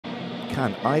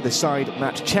Can either side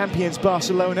match champions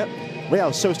Barcelona,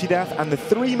 Real Sociedad and the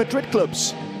three Madrid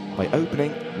clubs by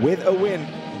opening with a win?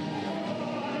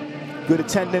 Good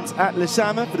attendance at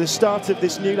DAZN for the start of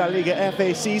this new La Liga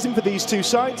FA season for these two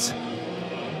sides.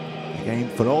 A game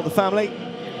for all the family,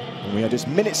 and we are just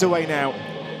minutes away now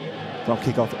from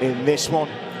kickoff in this one.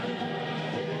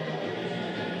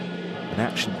 An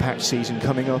action-packed season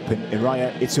coming up, in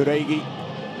Iraya Iturregui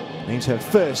names her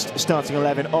first starting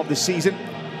 11 of the season.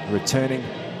 A returning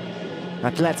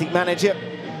Athletic manager.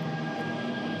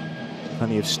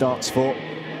 Plenty of starts for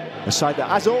a side that,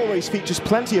 as always, features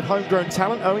plenty of homegrown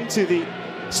talent owing to the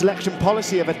selection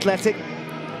policy of Athletic.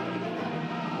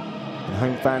 And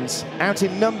home fans out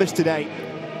in numbers today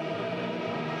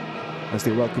as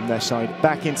they welcome their side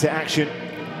back into action.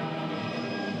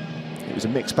 It was a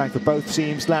mixed bag for both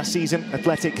teams last season.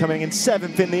 Athletic coming in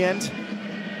 7th in the end.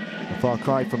 A far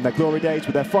cry from their glory days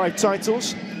with their 5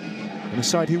 titles. And a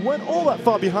side who weren't all that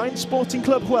far behind, Sporting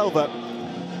Club Huelva,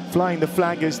 flying the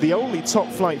flag as the only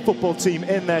top-flight football team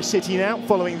in their city now,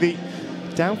 following the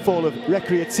downfall of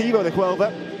Recreativo de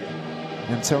Huelva.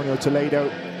 Antonio Toledo,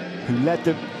 who led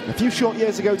them a few short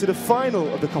years ago to the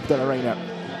final of the Copa del Reina,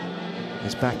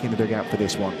 is back in the dugout for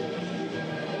this one.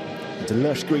 It's a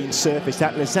lush green surface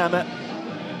at DAZN.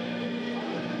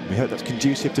 We hope that's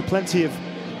conducive to plenty of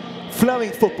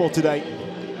flowing football today.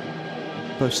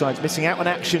 Both sides missing out on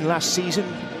action last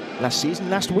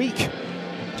week,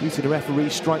 due to the referee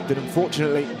strike that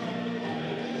unfortunately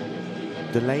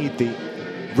delayed the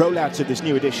rollout of this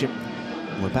new edition.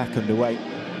 We're back underway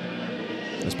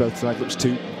as both sides looks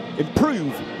to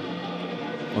improve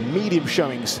on medium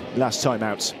showings last time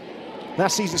out.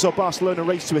 Last season saw Barcelona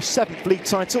race to a 7th league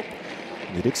title,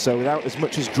 and they did so without as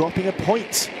much as dropping a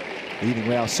point, leaving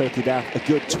Real Sociedad a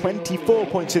good 24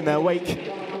 points in their wake.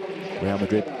 Real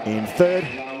Madrid in 3rd.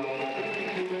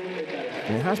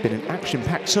 And it has been an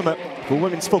action-packed summer for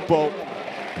women's football.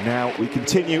 Now we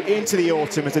continue into the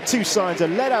autumn as the two sides are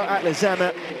led out at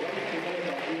DAZN.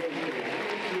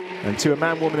 And to a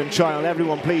man, woman and child,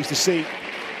 everyone pleased to see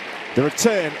the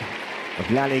return of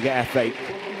La Liga FA.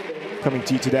 Coming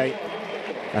to you today,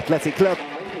 Athletic Club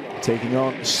taking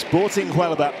on Sporting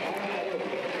Huelva.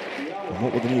 And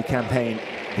what will the new campaign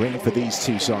bring for these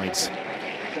two sides?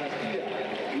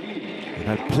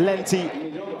 We've had plenty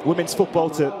women's football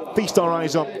to feast our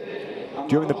eyes on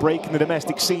during the break in the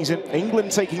domestic season.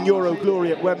 England taking Euro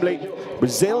glory at Wembley.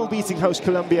 Brazil beating host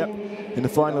Colombia in the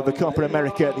final of the Copa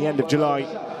America at the end of July.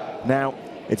 Now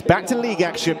it's back to league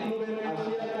action.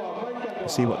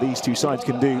 Let's see what these two sides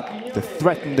can do to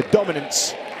threaten the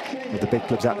dominance of the big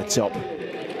clubs at the top.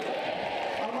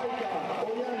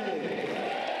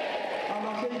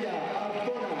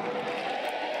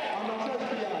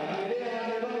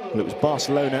 Well, it was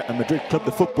Barcelona and Madrid Club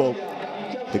de Football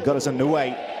that got us underway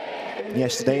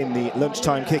yesterday in the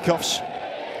lunchtime kickoffs.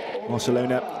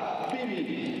 Barcelona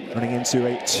running into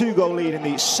a 2-goal lead in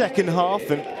the second half,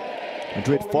 and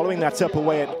Madrid following that up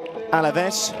away at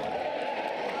Alaves.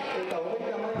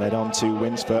 Led on to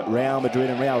wins for Real Madrid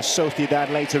and Real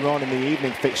Sociedad later on in the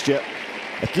evening fixture.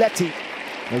 Athletic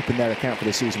opened their account for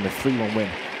the season with a 3-1 win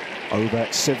over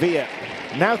Sevilla.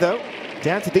 Now though,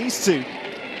 down to these two.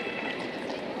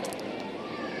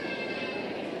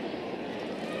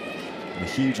 A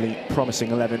hugely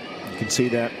promising 11. You can see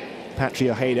there,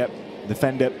 Patri Ojeda,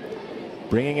 defender,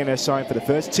 bringing in her side for the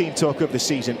first team talk of the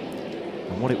season,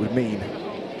 and what it would mean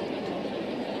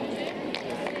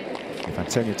if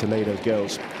Antonio Toledo's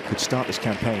girls could start this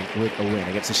campaign with a win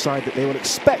against a side that they will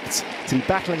expect to be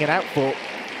battling it out for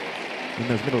in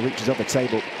those middle reaches of the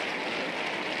table.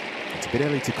 It's a bit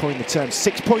early to coin the term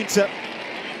 6-pointer,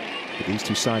 but these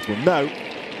two sides will know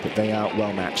that they are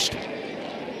well matched.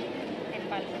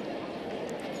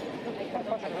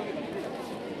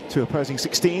 Two opposing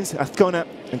 16s, Azcona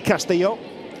and Castelló,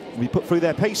 will be put through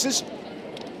their paces.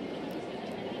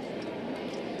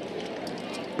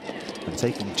 And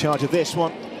taking charge of this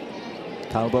one,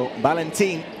 Calvo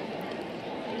Valentin.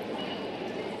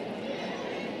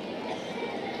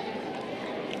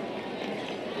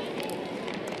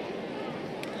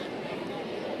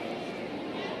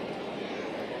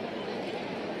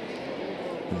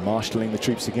 And marshalling the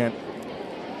troops again,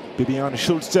 Bibiana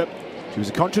Schulze. She was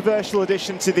a controversial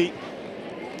addition to the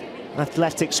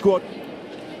Athletic squad.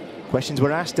 Questions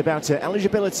were asked about her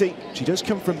eligibility. She does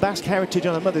come from Basque heritage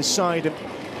on her mother's side, and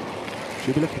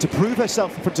she'll be looking to prove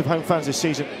herself in front of home fans this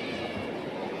season,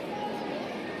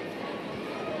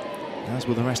 as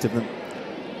will the rest of them.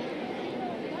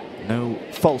 No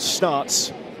false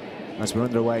starts as we're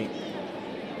underway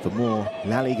for more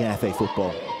La Liga FA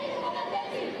football.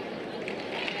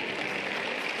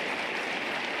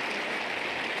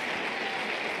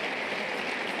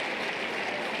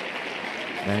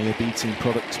 Area B team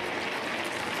product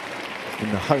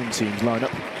in the home team's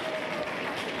lineup.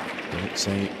 But it's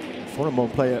a foreign-born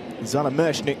player, Zala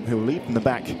Mershnik, who will lead from the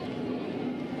back.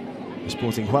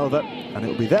 Sporting Huelva, and it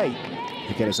will be they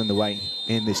who get us underway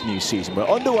in this new season. We're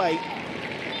underway,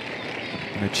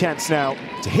 and a chance now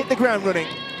to hit the ground running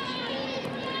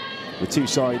with two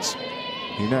sides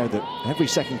who know that every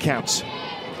second counts.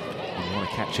 And we want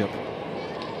to catch up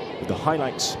with the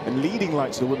highlights and leading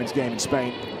lights of the women's game in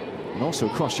Spain and also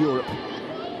across Europe.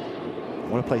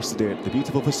 What a place to do it. The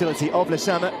beautiful facility of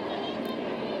Lezama.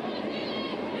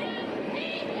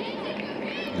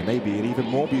 There may be an even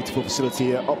more beautiful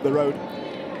facility up the road,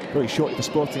 very shortly for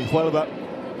Sporting Huelva.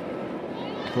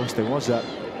 Of course, there was a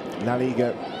La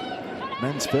Liga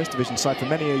men's first division side for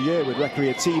many a year with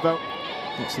Recreativo.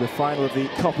 Gets to the final of the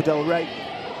Copa del Rey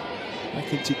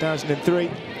back in 2003.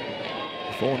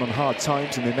 Fallen on hard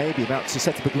times, and they may be about to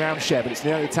set up a ground share, but it's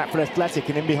an early attack for Athletic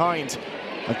and in behind.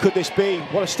 And could this be?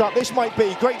 What a start this might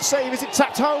be. Great save. Is it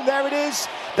tapped home? There it is.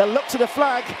 They'll look to the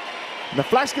flag, and the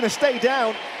flag's going to stay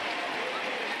down.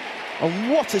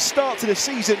 And what a start to the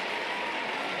season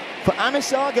for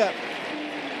Amisaga.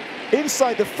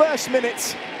 Inside the first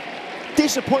minute,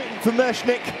 disappointing for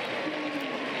Mershnik.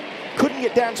 Couldn't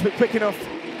get down to it quick enough.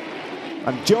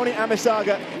 And Johnny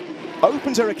Amisaga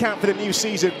opens her account for the new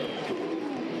season.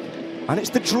 And it's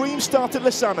the dream start at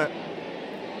Lezama.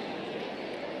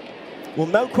 Well,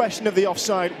 no question of the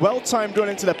offside. Well-timed run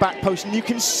into the back post, and you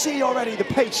can see already the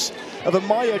pace of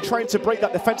Amaya trying to break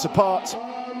that defence apart.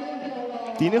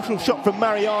 The initial shot from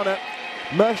Mariana,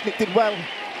 Mershnik did well,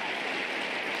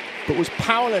 but was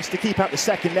powerless to keep out the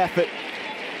second effort.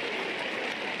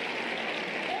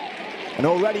 And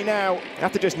already now,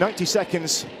 after just 90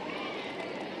 seconds,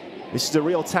 this is a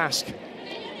real task,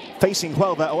 facing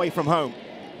Huelva away from home.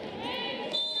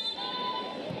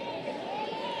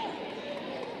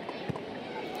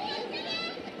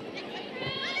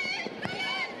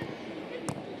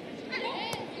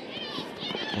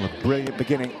 Well, a brilliant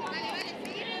beginning.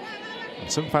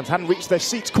 Some fans hadn't reached their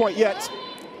seats quite yet.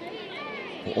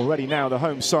 But already now the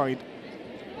home side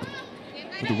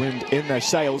with the wind in their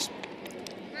sails.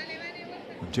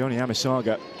 And Johnny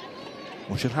Amisaga,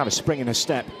 well, she'll have a spring in her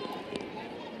step.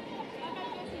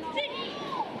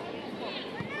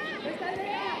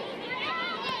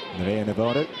 Maria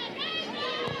Navarro.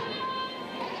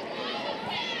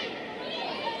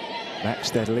 Back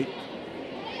steadily.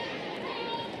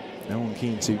 No one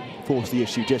keen to force the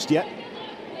issue just yet.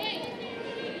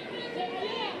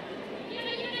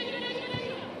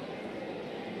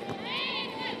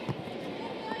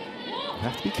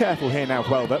 Have to be careful here now,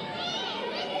 Huelva.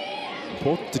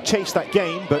 Important to chase that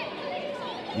game, but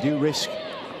you do risk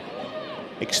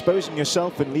exposing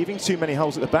yourself and leaving too many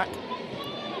holes at the back.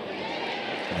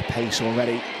 And a pace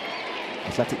already.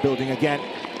 Athletic building again.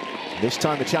 This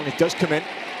time the challenge does come in.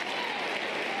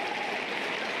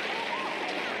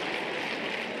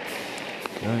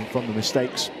 Learning from the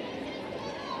mistakes.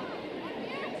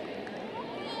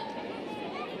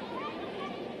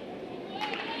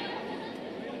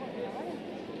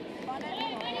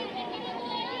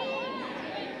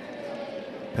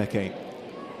 Peke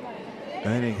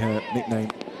earning her nickname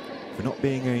for not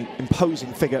being an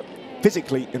imposing figure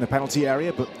physically in the penalty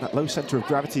area, but that low centre of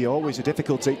gravity always a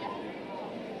difficulty.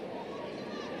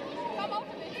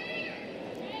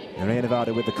 Maria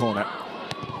Nevada with the corner.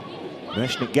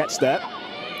 Mershnik gets there.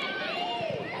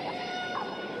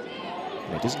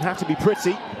 It doesn't have to be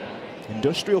pretty.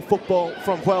 Industrial football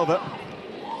from Huelva.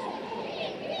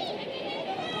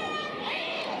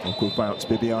 Good bounce,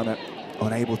 Bibiana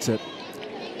unable to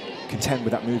contend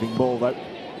with that moving ball though.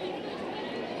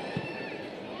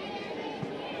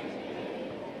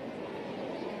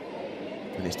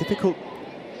 And it's difficult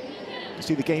to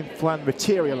see the game plan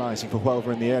materialising for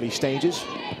Huelva in the early stages.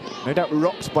 No doubt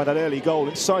rocked by that early goal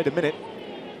inside a minute.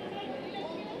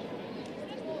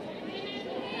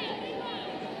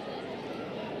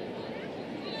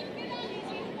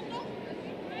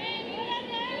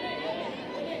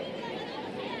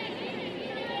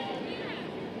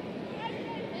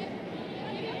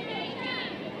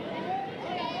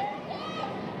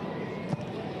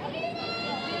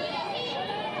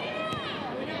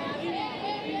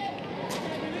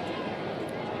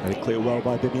 Very clear well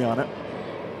by Bibiana.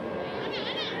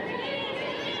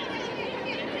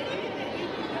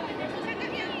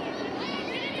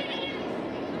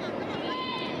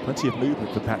 Plenty of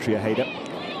movement for Patria Hayder.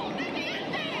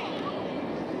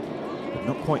 But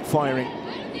not quite firing.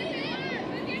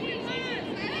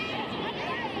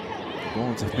 The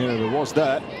ball to Mirova was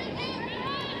there.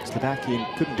 Slovakian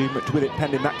couldn't do much with it,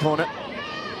 penned in that corner.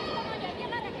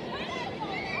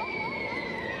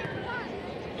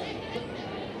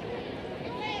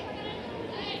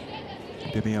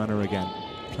 Bibiana again.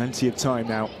 Plenty of time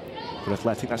now for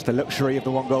Athletic. That's the luxury of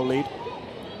the one-goal lead.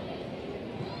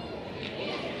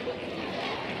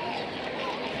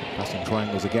 Passing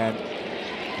triangles again.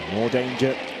 More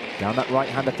danger down that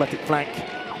right-hand Athletic flank.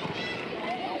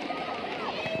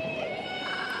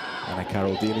 Anna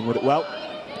Carroll dealing with it well.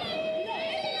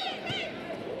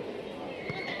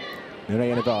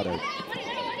 Mireia Nevado.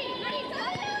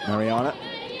 Mariana.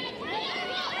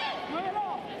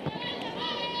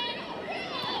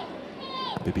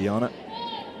 Bibiana.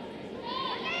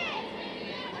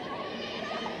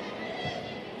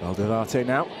 Valderrate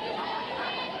now.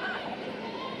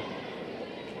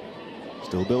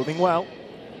 Still building well.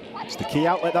 It's the key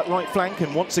outlet, that right flank,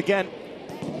 and once again,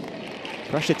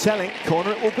 pressure telling,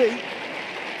 corner it will be.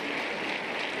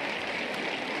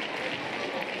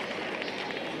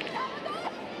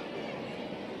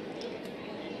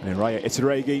 And Raya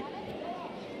Iturregi,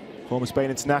 former Spain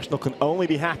international, can only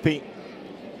be happy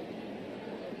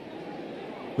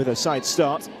with her side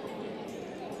start.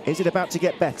 Is it about to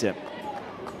get better?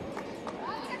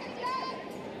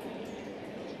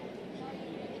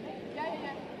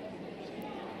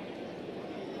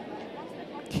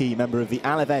 Key member of the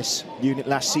Alaves unit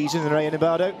last season, Mireia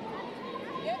Nevado.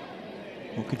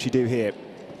 What can she do here?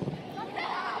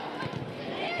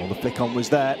 Well, the flick on was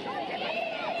there.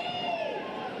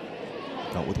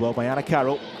 Dealt with well by Anna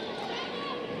Carroll.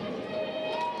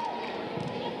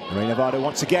 Mireia Nevado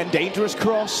once again, dangerous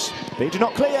cross. Danger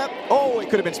not clear. Oh, it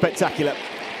could have been spectacular.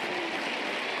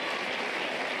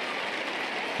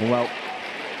 Well,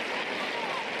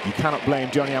 you cannot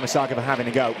blame Johnny Amasaga for having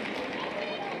a go.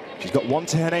 She's got one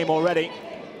to her name already,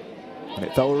 and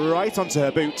it fell right onto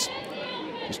her boot.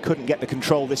 Just couldn't get the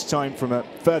control this time from a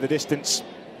further distance.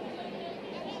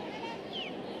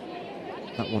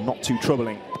 That one not too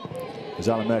troubling for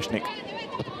Zala Mershnik.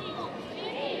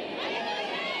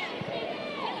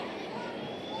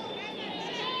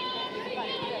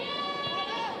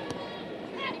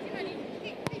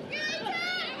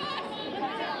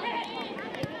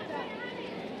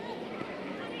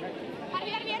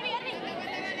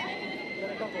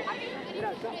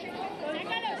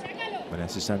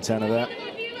 Vanessa Santana there.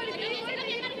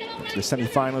 To the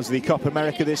semi-finals of the Copa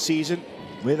America this season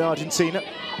with Argentina.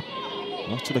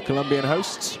 Lost to the Colombian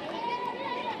hosts.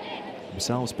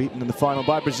 Themselves beaten in the final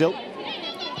by Brazil.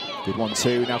 Good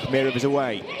 1-2, now Khmyrov is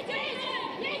away.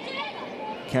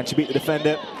 Can she beat the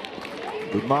defender?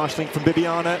 Good marshalling from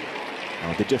Bibiana.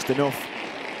 Oh, did just enough.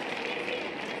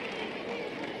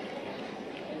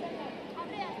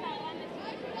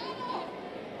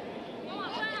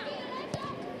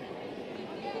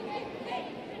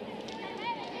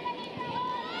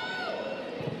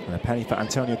 And a penny for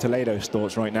Antonio Toledo's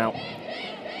thoughts right now.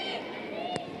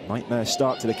 Nightmare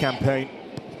start to the campaign.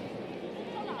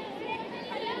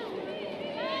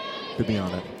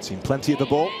 Bibiana seen plenty of the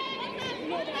ball.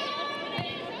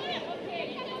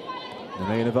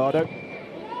 Mireia Nevado.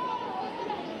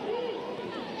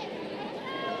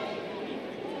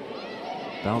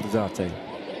 Valderrate.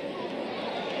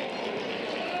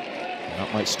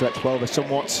 That might stretch Huelva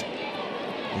somewhat.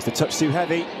 Is the touch too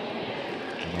heavy?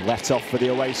 And a let off for the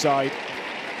away side.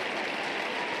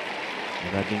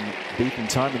 And they've been beaten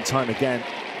time and time again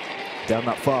down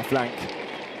that far flank.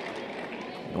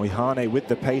 Oihane with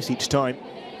the pace each time.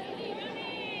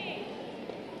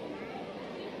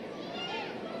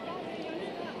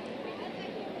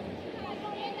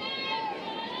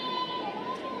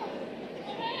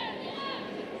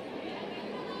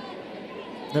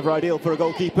 Never ideal for a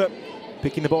goalkeeper,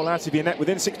 picking the ball out of your net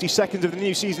within 60 seconds of the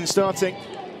new season starting.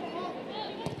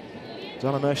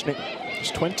 Zala Mershnik,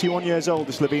 just 21 years old,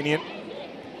 the Slovenian.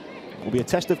 Will be a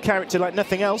test of character like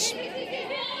nothing else.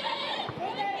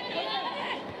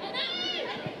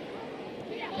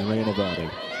 Mireia Nevado.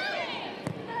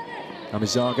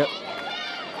 Amazaga.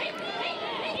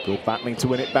 Good battling to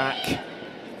win it back.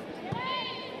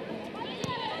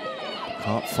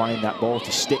 Can't find that ball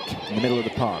to stick in the middle of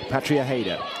the park. Patria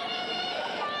Hayder.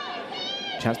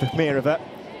 Chance for Khmyrova.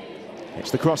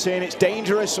 It's the cross in, it's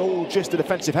dangerous. Oh, just a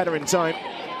defensive header in time.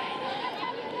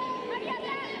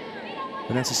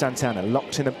 Vanessa Santana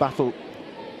locked in a battle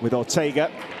with Ortega.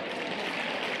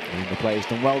 And the player's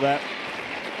done well there.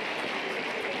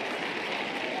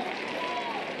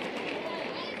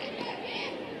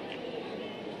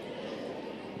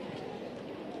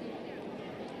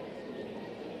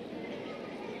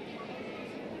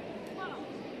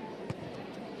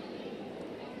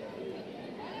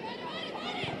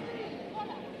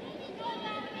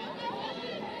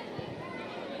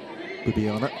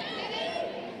 Bibiana.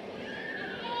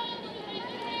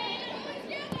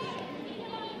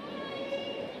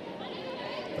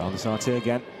 DAZN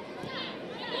again.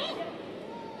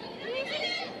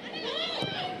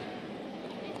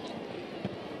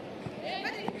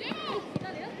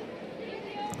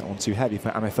 That one too heavy for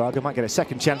Amethaga. Might get a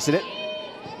second chance at it.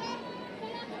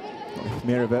 Not if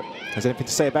Mirova has anything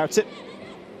to say about it.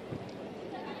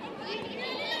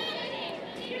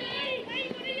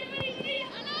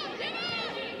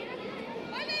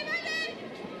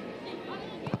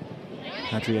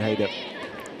 Adria Hayder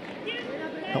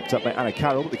helped up by Anna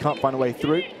Carroll, but they can't find a way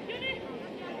through.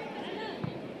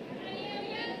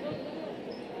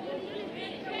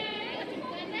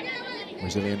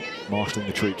 Brazilian marshalling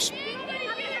the troops.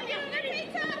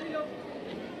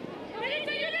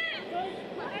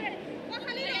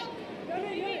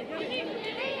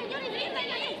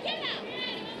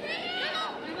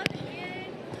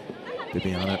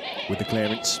 Bibiana with the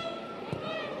clearance.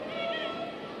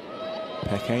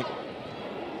 Peke.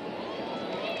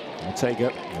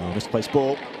 Ortega, oh, misplaced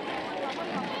ball.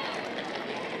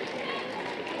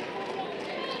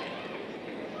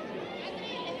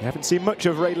 We haven't seen much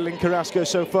of Radelyn Carrasco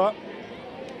so far.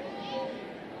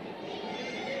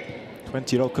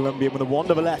 20-year-old Colombian with a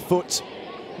wonderful left foot.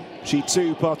 She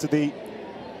too part of the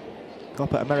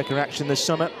Copa America action this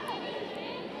summer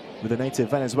with a native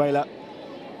Venezuela.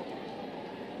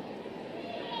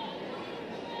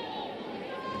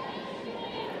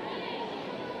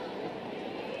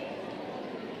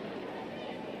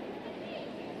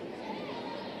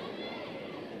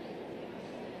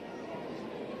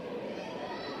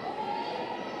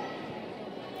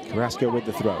 Carrasco with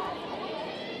the throw.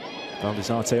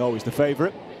 DAZN always the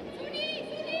favourite.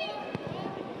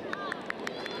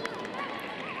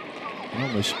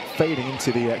 Almost fading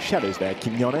into the shadows there.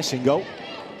 Quiñones in goal.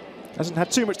 Hasn't had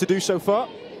too much to do so far.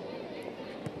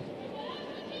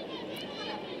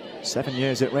 7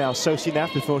 years at Real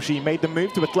Sociedad before she made the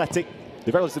move to Athletic.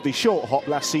 The relatively short hop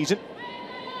last season.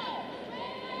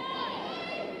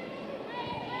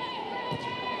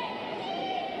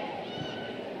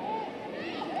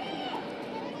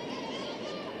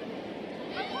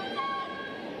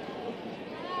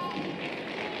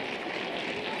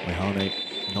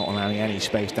 Not allowing any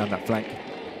space down that flank.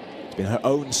 It's been her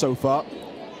own so far.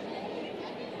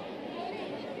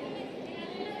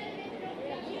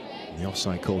 The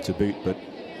offside call to boot, but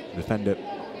the defender,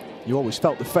 you always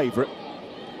felt the favourite.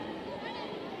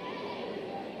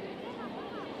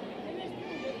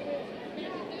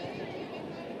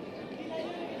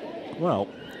 Well,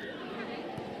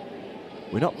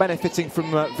 we're not benefiting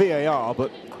from VAR,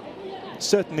 but it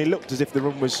certainly looked as if the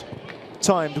run was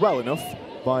timed well enough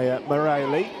by Mariah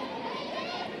Lee.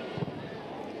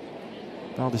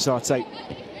 DAZN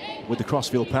with the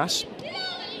crossfield pass.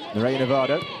 Mireia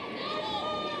Nevado.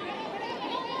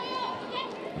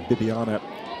 And Bibiana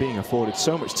being afforded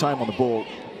so much time on the ball.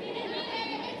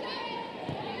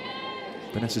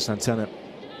 Vanessa Santana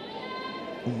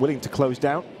unwilling to close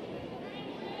down.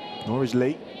 Nor is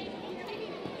Lee.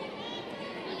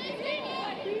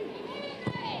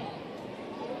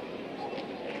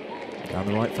 Down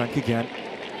the right flank again.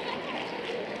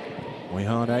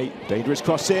 Moihane, dangerous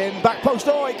cross in, back post,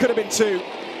 oh, it could have been two.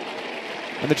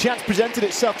 And the chance presented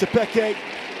itself to Peke,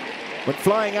 went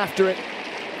flying after it.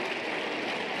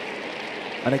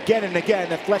 And again,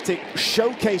 Athletic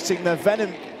showcasing their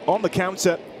venom on the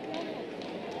counter.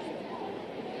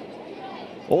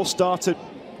 All started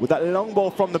with that long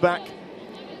ball from the back.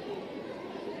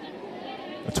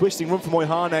 A twisting run from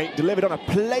Moihane, delivered on a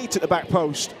plate at the back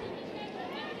post.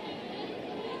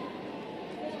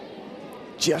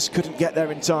 Just couldn't get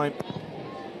there in time.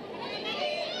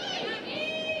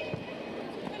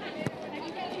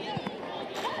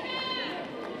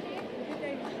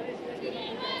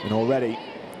 And already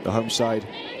the home side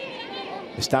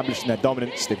establishing their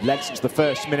dominance. They've led since the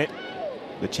first minute.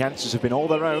 The chances have been all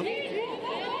their own.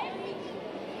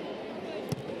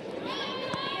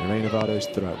 Mireia Nevado's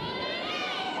throw.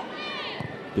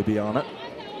 Bibiana.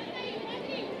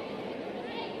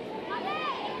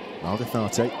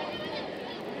 DAZN.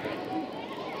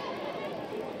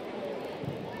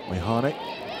 Moihane.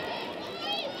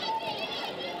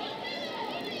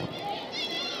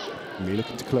 Really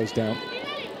looking to close down.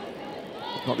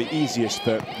 Not the easiest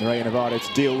for Mireia Nevado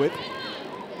to deal with.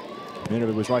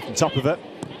 Mirova was right on top of it.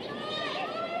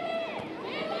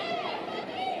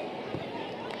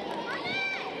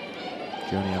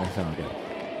 Johnny Amethaga.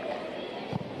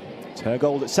 It's her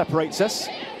goal that separates us.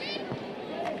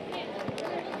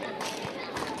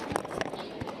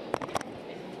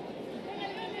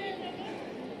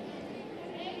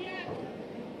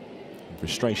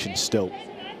 Frustration still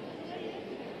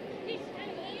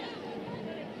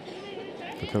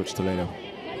for Coach Toledo.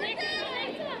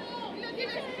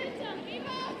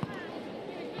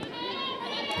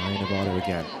 Nevada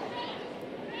again.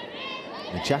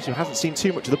 And Chasso hasn't seen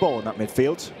too much of the ball in that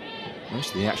midfield.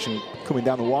 Most of the action coming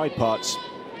down the wide parts.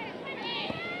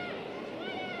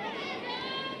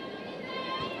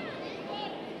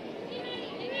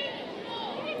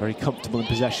 Very comfortable in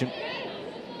possession.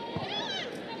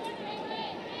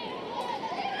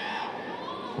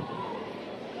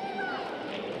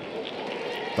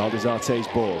 Valdezarte's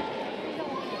ball.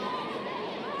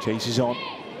 Chases on.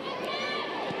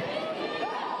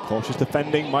 Cautious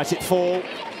defending, might it fall?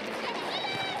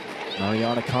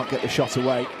 Mariana can't get the shot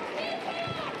away.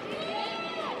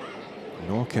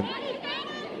 Nor can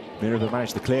Mirova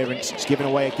manage the clearance. It's given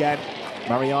away again.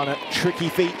 Mariana, tricky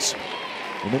feet.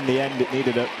 And in the end, it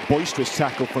needed a boisterous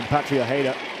tackle from Patria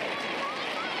Hayda.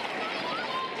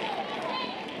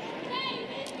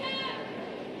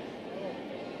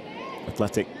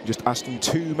 Athletic just asking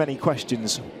too many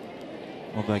questions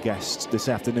of their guests this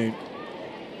afternoon.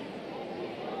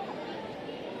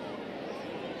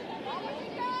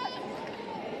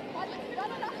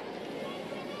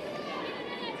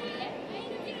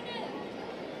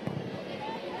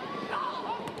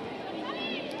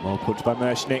 Well punched by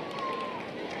Mershnik.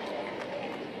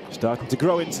 Starting to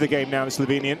grow into the game now, the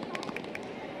Slovenian.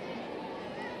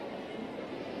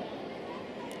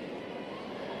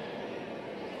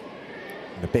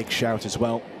 And a big shout as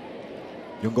well.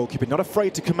 Young goalkeeper not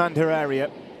afraid to command her area.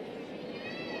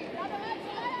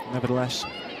 Nevertheless,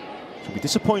 she'll be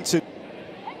disappointed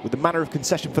with the manner of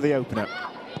concession for the opener.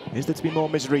 Is there to be more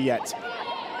misery yet?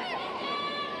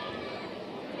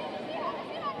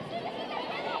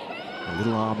 A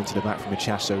little arm into the back from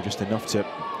Chasso, just enough to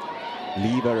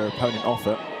leave her opponent off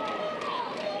her.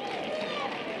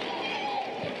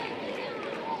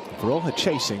 For all her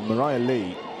chasing, Mariah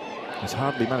Lee has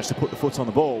hardly managed to put the foot on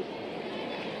the ball.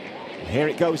 And here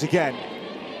it goes again.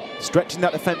 Stretching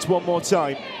that defence one more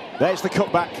time. There's the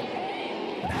cutback.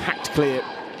 And hacked clear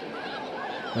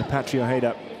by Patria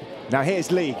Hayda. Now here's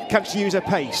Lee. Can she use her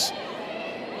pace?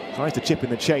 Tries to chip in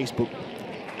the chase, but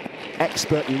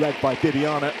expertly read by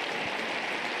Bibiana.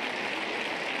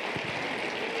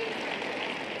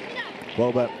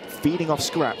 Huelva feeding off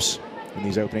scraps in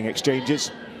these opening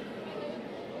exchanges.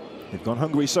 They've gone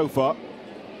hungry so far.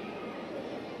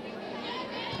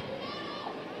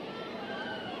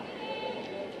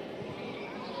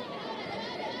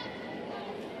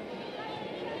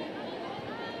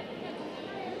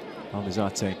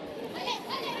 Valdezarte.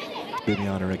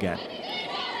 Bibiana again.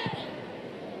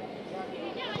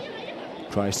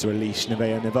 Tries to release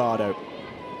Nevaeh Nevado.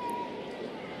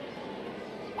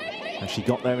 Has she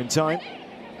got there in time?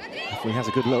 Hopefully has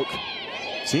a good look.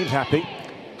 Seems happy.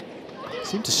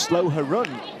 Seemed to slow her run.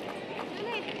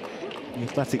 The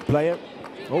athletic player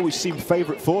always seemed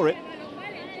favourite for it.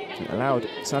 It allowed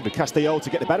Sandra Castellol to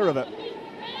get the better of it.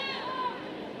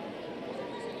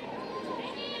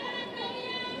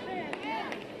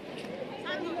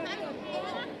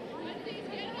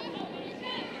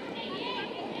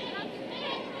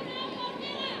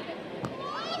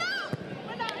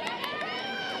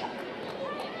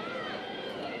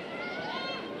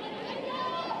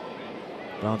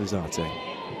 Valdezarte.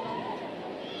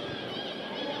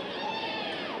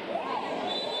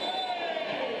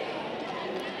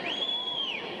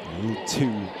 A little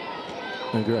too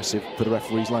aggressive for the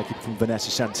referees, like it from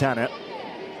Vanessa Santana.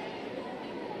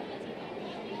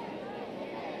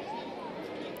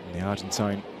 And the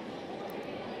Argentine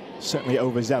certainly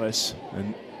overzealous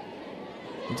and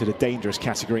into the dangerous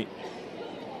category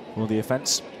for the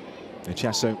offence.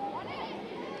 Chasso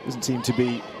doesn't seem to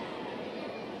be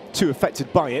too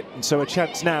affected by it, and so a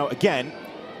chance now again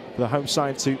for the home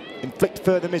side to inflict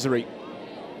further misery.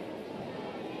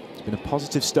 It's been a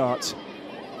positive start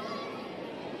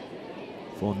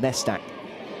for Nestak.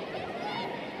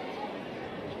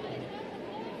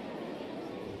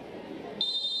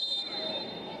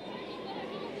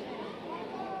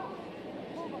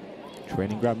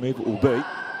 Training ground move it will be.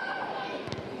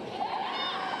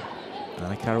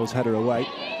 Anna Carroll's header away.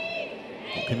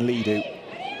 What can Lee do?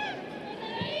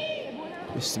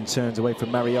 Piston turns away from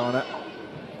Mariana.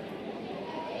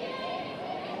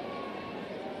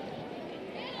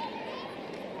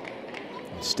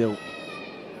 And still,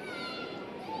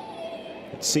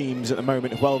 it seems at the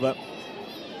moment, Huelva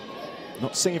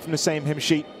not singing from the same hymn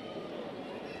sheet.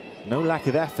 No lack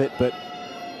of effort, but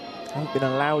haven't been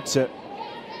allowed to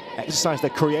exercise their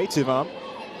creative arm.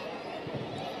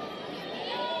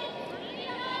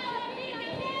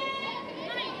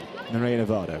 Nevaeh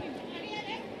Nevado.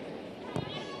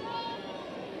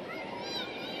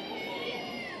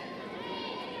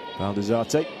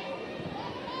 Valdezarte.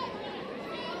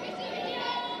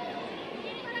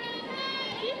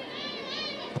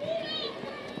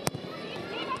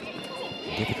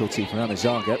 ability from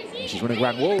Anazaga. She's running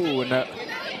around, whoa, and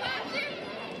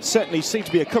certainly seemed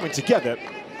to be a coming together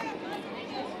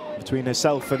between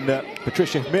herself and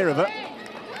Patricia Mirova.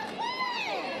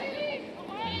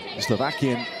 The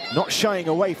Slovakian not shying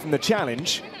away from the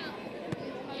challenge.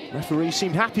 Referee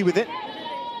seemed happy with it.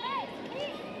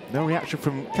 No reaction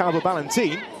from Calvo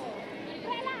Valentin.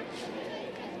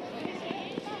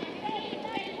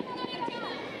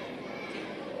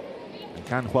 And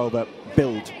can Huelva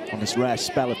build on this rare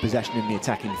spell of possession in the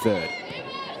attacking third?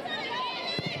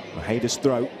 Ojeda's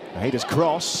throw, Ojeda's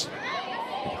cross.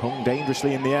 It hung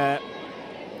dangerously in the air.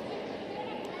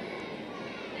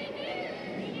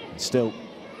 And still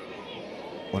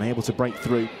unable to break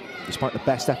through, despite the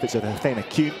best efforts of Athena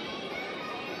Kuhn.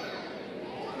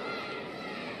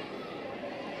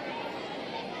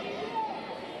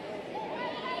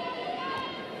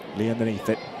 Lee underneath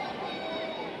it.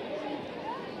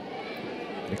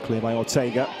 And a clear by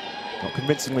Ortega. Not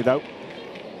convincingly, though.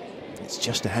 It's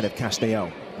just ahead of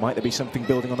Castelló. Might there be something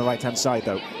building on the right-hand side,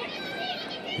 though?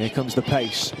 Here comes the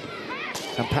pace.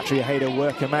 Can Patria Ojeda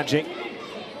work her magic?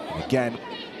 And again,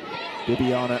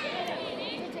 Bibiana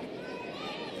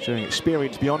showing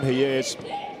experience beyond her years.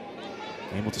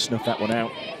 Able to snuff that one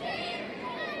out.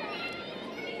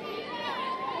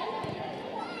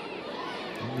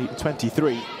 Only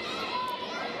 23.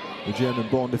 The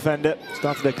German-born defender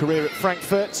started her career at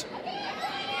Frankfurt.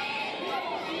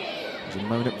 Was a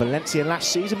moment at Valencia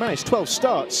last season, managed 12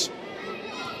 starts.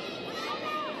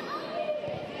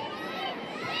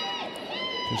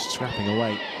 Just scrapping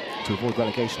away to avoid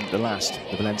relegation at the last,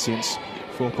 the Valencians.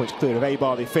 4 points clear of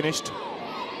Eibar, they finished.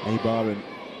 Eibar and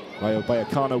Rayo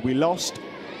Vallecano we lost.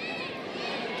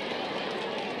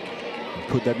 And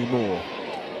could there be more?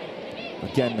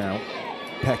 Again now,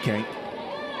 Peque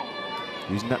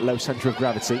using that low centre of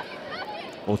gravity.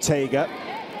 Ortega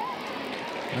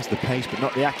has the pace but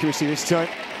not the accuracy this time.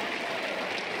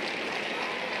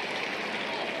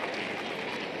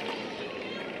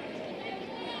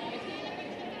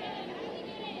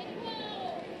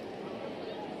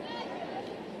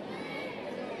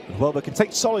 Huelva can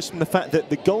take solace from the fact that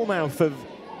the goalmouth of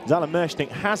Zala Merschnick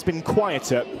has been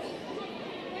quieter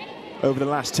over the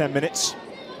last 10 minutes.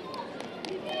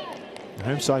 The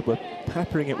home side were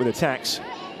peppering it with attacks.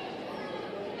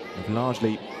 They've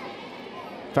largely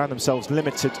found themselves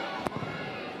limited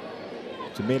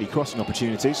to merely crossing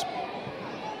opportunities.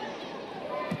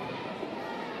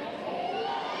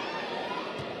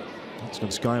 It's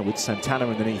gone skyward with Santana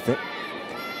underneath it.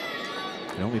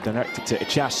 Can only direct it to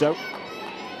Ichazo.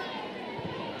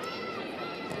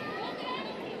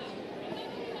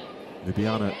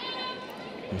 Bibiana,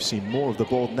 who's seen more of the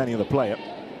ball than any other player.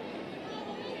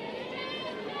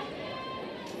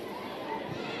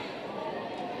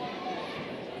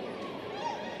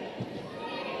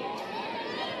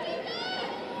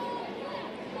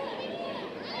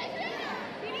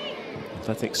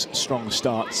 Athletics' strong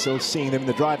start, still seeing them in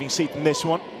the driving seat in this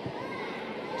one.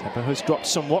 Tempo has dropped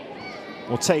somewhat.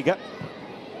 Ortega.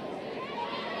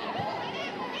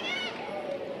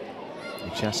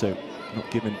 Ichazo not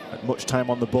given much time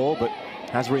on the ball, but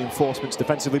has reinforcements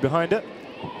defensively behind it.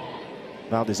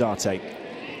 Valdezarte.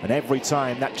 And every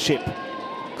time that chip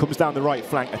comes down the right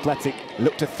flank, Athletic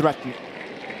look to threaten.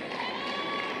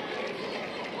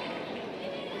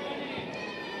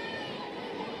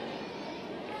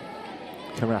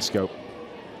 Carrasco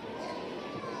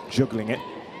juggling it.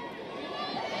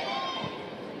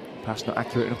 Pass not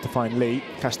accurate enough to find Lee.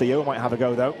 Castelló might have a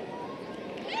go, though.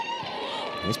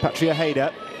 Here's Patria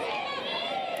Ojeda.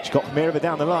 She got Mirova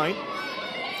down the line.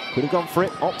 Could have gone for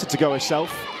it, opted to go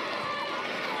herself.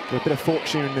 A bit of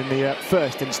fortune in the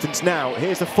first instance. Now,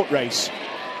 here's the foot race.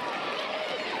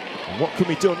 And what can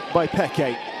be done by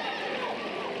Peque?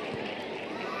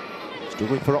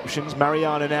 Struggling for options.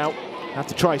 Mariana now have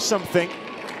to try something.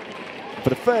 For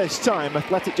the first time,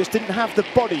 Athletic just didn't have the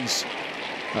bodies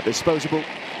at disposable.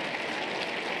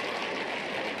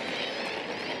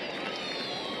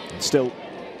 And still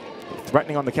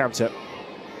threatening on the counter.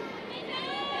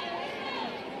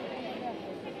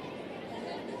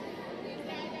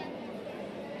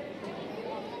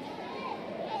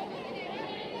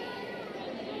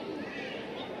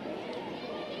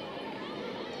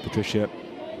 Patricia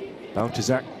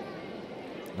Baltazak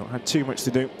not had too much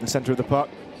to do in the centre of the park.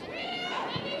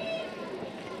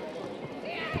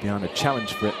 Bibiana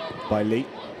challenged for it by Lee.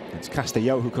 It's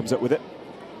Castelló who comes up with it.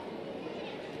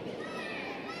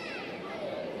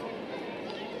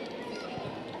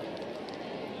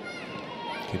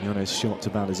 Quinones short to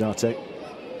Valdezarte.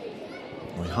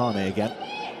 Moihane again.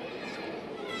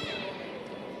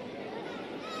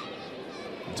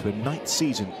 Into a ninth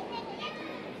season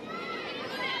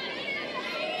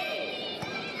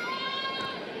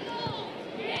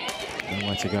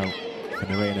Nowhere to go for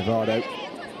Maria Nevado.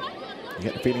 You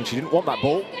get the feeling she didn't want that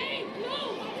ball.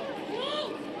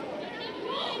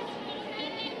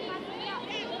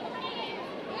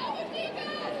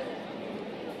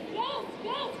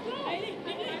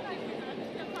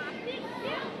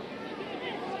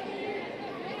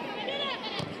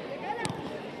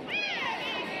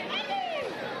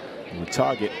 And the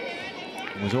target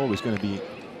was always going to be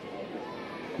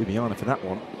Viviana for that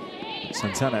one.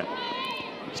 Santana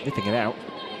sniffing it out.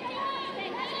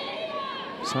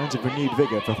 Signs of renewed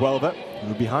vigour for Huelva, who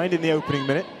were behind in the opening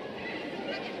minute.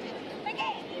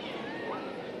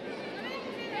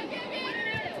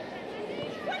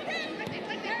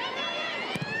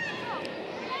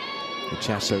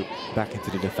 Chasso back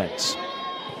into the defence.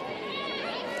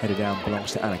 Headed down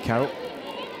belongs to Anna Carroll.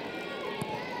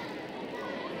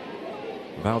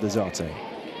 Valdezarte.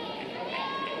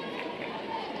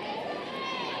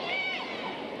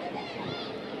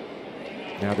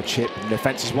 Now the chip, and the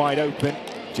defence is wide open.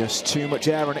 Just too much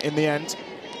air on it in the end.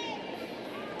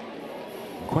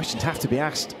 Questions have to be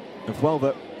asked of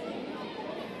Huelva.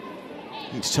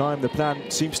 Each time the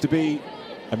plan seems to be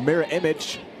a mirror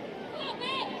image.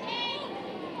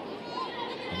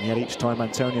 And yet each time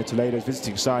Antonio Toledo's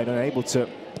visiting side unable to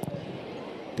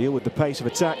deal with the pace of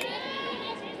attack.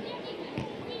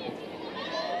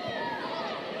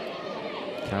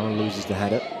 Carroll loses the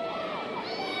header.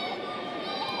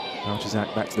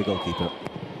 Malchizak back to the goalkeeper.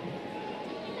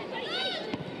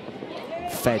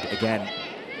 Fed again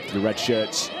to the red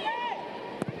shirts.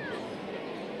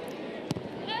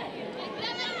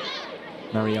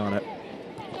 Mariana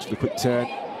to the quick turn.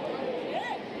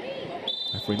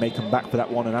 Referee may come back for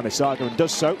that one, and Amisaga, and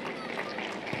does so.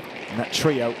 And that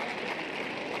trio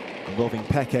involving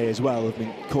Peke as well have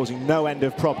been causing no end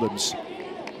of problems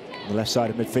on the left side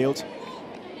of midfield.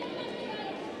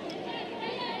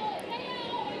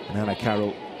 And Anna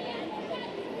Carroll,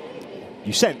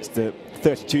 you sensed the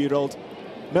 32-year-old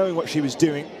knowing what she was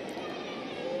doing,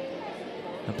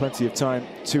 and plenty of time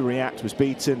to react, was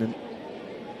beaten, and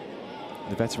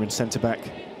the veteran centre-back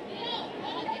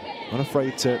not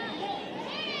afraid to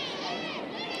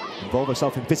involve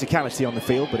herself in physicality on the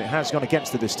field, but it has gone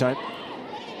against her this time.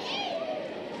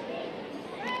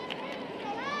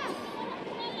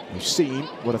 We've seen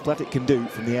what Athletic can do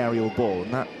from the aerial ball,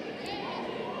 and that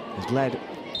has led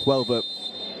Huelva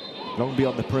long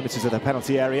beyond the perimeters of the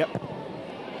penalty area.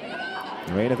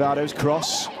 Maria Nevado's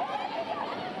cross.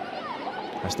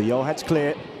 As the Yole heads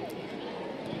clear.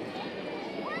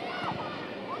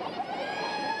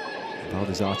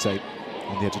 Valdezarte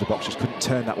on the edge of the box just couldn't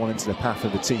turn that one into the path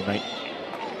of the teammate.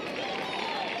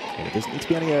 Well, there doesn't need to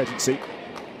be any urgency.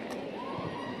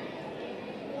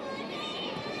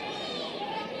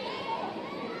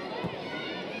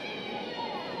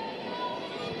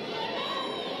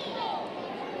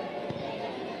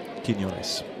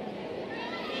 Quinones.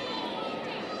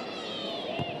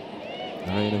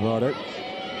 Maria Nevado.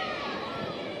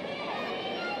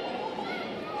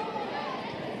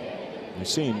 We've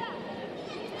seen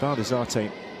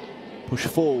Valdezarte push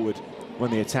forward when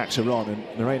the attacks are on, and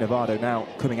Maria Nevado now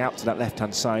coming out to that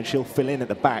left-hand side. She'll fill in at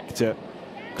the back to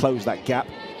close that gap.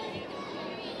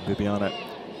 Viviana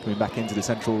coming back into the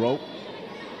central role.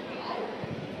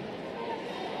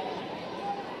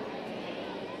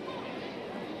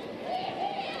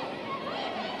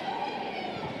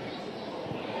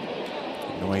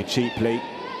 Away cheaply.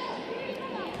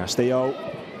 Castillo.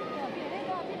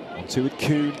 On-2 with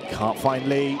Kuhn. Can't find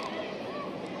Lee.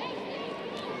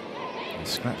 A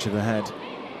scratch of the head.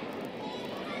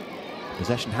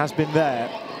 Possession has been there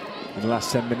in the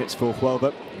last 10 minutes for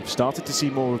Huelva. We've started to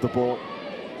see more of the ball,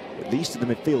 at least in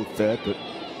the midfield third, but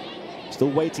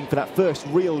still waiting for that first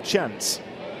real chance.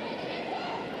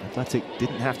 Athletic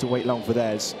didn't have to wait long for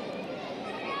theirs.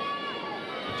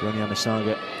 Johnny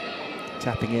Amisaga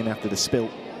tapping in after the spill.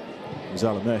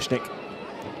 Zala Mershnik,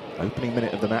 opening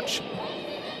minute of the match.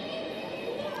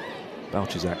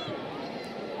 Balchizak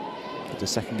gets a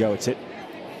second go at it.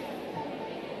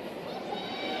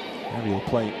 Aerial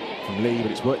play from Lee,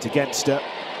 but it's worked against her.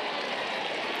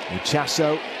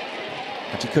 Chasso,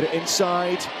 and she cut it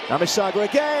inside. Amisaga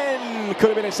again, could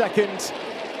have been a second.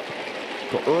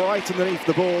 Got right underneath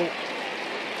the ball.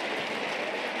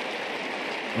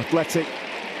 Athletic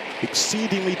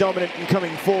exceedingly dominant and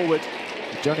coming forward.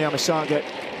 Johnny Amisaga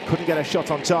couldn't get a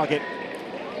shot on target.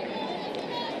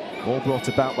 Ball brought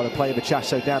about by the play of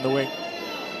Chasso down the wing.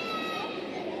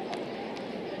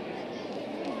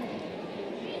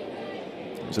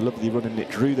 It was a lovely run, and it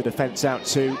drew the defence out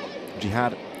too. She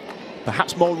had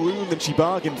perhaps more room than she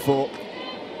bargained for.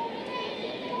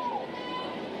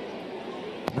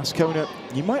 Nascona,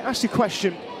 you might ask the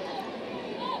question,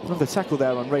 Another tackle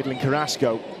there on Raidlin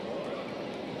Carrasco.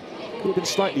 Could have been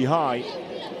slightly high.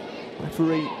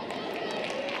 Referee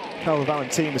Carl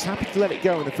Valentin was happy to let it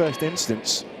go in the first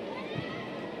instance.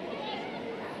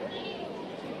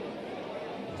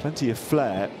 Plenty of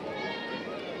flair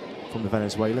from the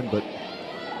Venezuelan, but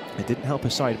it didn't help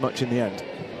his side much in the end.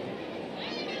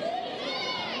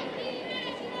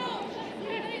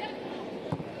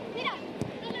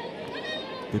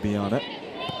 Bibiana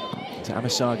to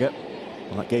Amasaga.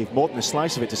 Well, that gave more than a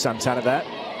slice of it to Santana there.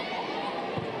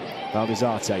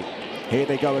 Valdezarte. Here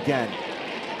they go again.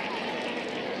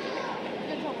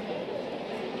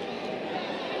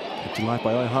 Kept alive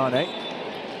by Oihane.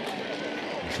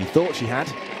 She thought she had.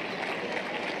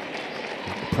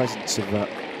 And the presence of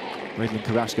Raidlin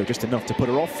Carrasco just enough to put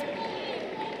her off.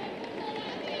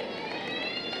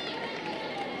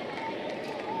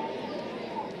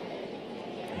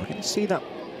 We're going to see that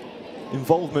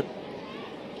involvement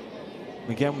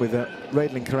again with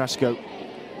Raidlin Carrasco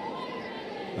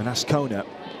and Ascona.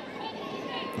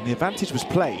 And the advantage was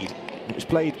played. It was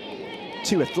played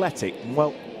too athletic. And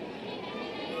well,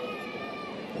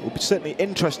 it will be certainly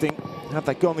interesting to have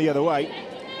that gone the other way.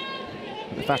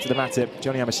 But the fact of the matter,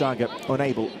 Johnny Amasaga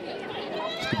unable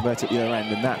to convert at the other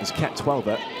end, and that has kept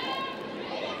Huelva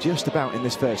just about in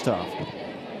this first half.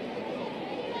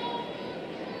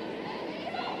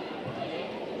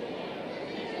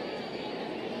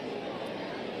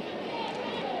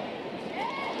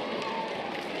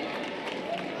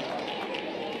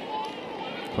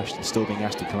 Question still being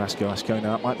asked of Carrasco.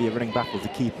 Ascona might be a running battle to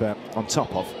keep on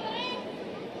top of.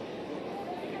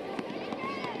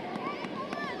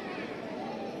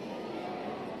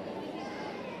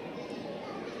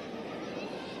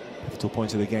 Pivotal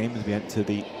point of the game as we enter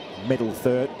the middle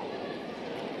third.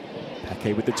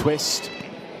 Peke with the twist.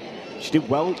 She did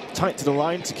well, tight to the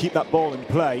line to keep that ball in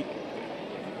play.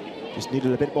 Just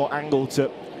needed a bit more angle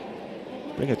to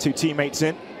bring her two teammates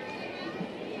in.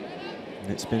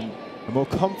 And it's been a more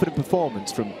confident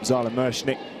performance from Zala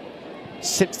Mershnik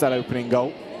since that opening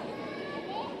goal.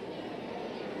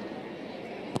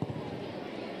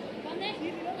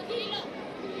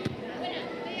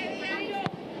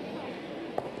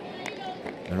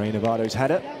 Marie Novado's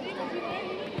header.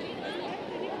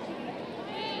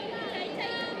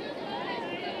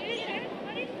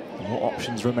 More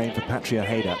options remain for Patria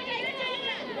Hayda.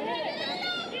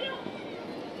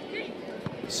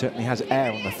 Certainly has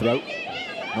air on the throat.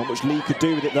 Not much Lee could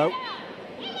do with it, though.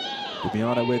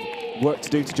 Bibiana with work to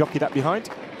do to jockey that behind.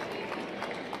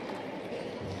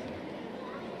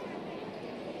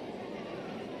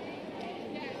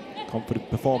 Confident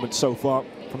performance so far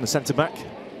from the centre-back.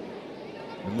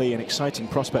 And Lee, an exciting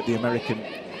prospect, the American.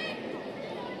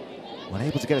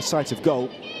 Unable to get a sight of goal.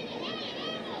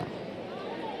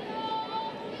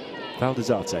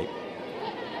 Valdezarte.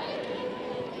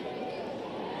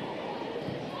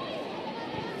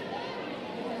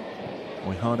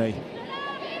 Oihane.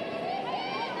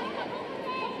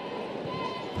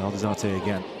 Valdezarte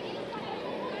again.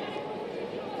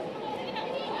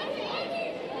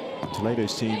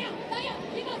 Toledo's team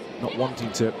not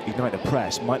wanting to ignite the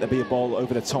press. Might there be a ball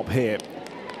over the top here?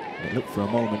 It looked for a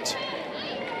moment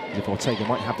as if Ortega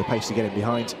might have the pace to get in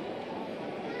behind.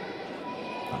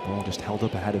 That ball just held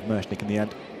up ahead of Mershnik in the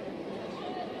end.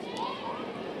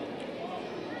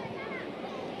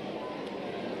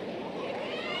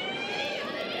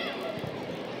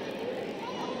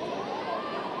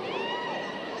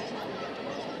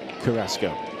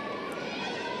 Carrasco.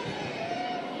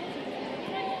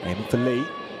 Aiming for Lee.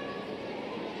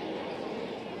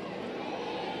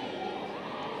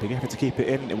 Big effort to keep it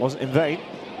in. It wasn't in vain.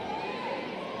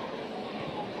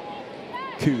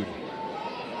 Kuhn.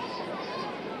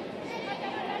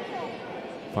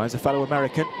 Finds a fellow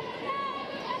American.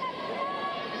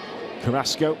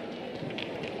 Carrasco.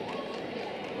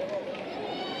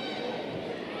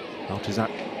 Altizak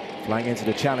flying into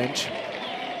the challenge.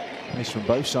 Nice from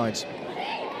both sides.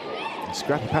 A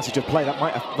scrappy passage of play that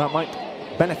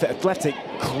might benefit Athletic.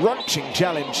 Crunching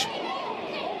challenge.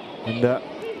 And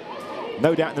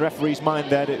no doubt in the referee's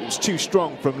mind there that it was too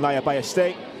strong from Laia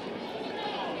Ballester.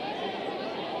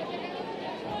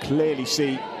 Clearly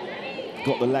see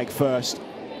got the leg first.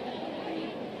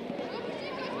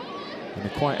 And a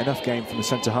quiet enough game from the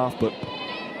centre half, but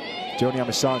Johnny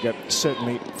Amasaga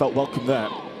certainly felt welcome there.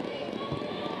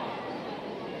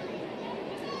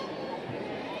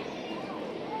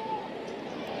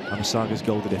 Amasaga's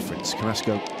goal the difference.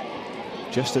 Carrasco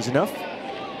just does enough.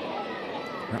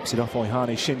 Wraps it off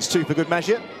Oihane, shins two for good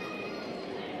measure.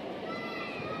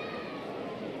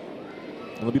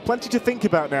 There'll be plenty to think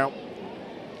about now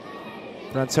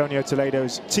for Antonio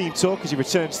Toledo's team talk as he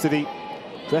returns to the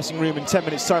dressing room in 10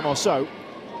 minutes' time or so.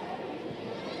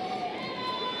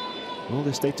 Will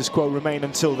the status quo remain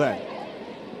until then?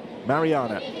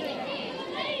 Mariana.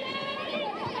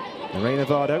 Lorena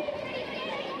Vardo.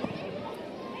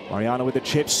 Mariana with the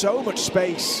chip, so much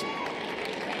space.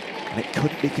 And it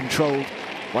couldn't be controlled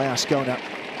by Ascona.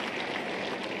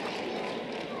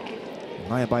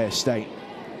 Maya by Estate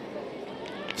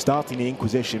starting the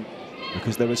Inquisition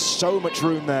because there was so much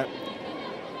room there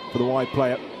for the wide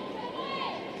player.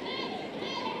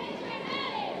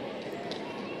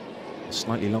 A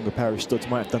slightly longer pair of studs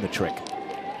might have done the trick.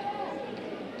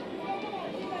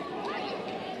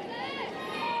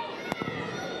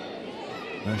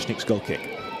 Merschnick's goal kick.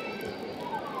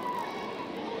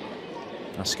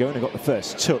 Ascona got the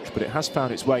first touch, but it has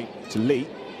found its way to Lee.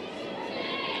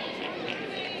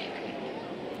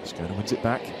 Ascona wins it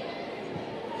back.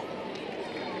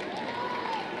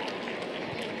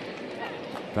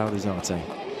 Valdezate.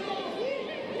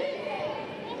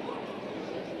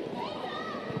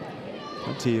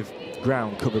 Plenty of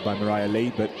ground covered by Mariah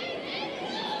Lee, but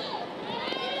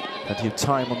plenty of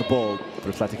time on the ball for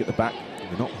Athletic at the back.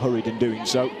 They're not hurried in doing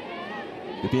so.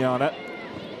 Ljubljana.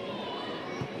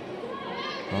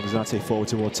 Valdezate forward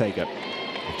to Ortega.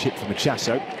 A chip from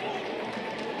Machasso.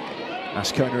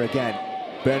 Ascona again,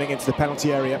 burning into the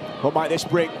penalty area. What might this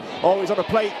bring? Always on a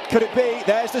plate. Could it be?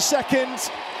 There's the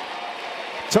second.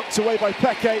 Tucked away by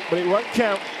Peke, but it won't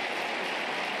count.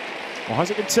 Or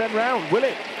has it been turned round? Will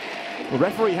it? The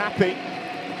referee happy.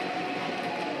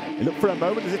 He looked for a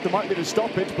moment as if there might be a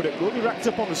stoppage, but it will be racked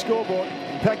up on the scoreboard.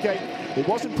 And Peke, it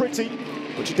wasn't pretty,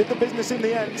 but she did the business in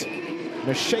the end. And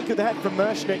a shake of the head from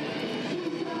Merschnick.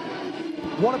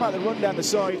 What about the run down the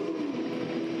side?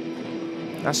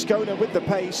 Ascona with the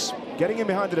pace, getting in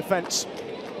behind the defence.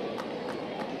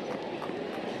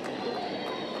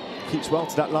 Keeps well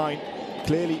to that line.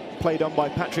 Clearly played on by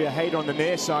Patria Hayder on the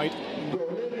near side.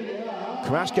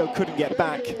 Carrasco couldn't get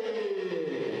back.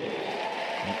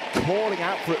 And calling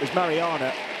out for it was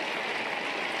Mariana.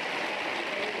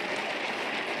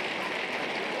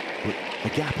 But the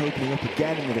gap opening up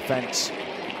again in the defence.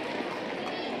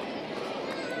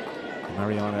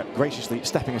 Mariana graciously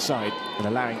stepping aside and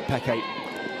allowing Peke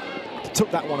to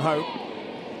tuck that one home.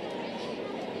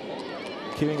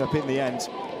 Queuing up in the end.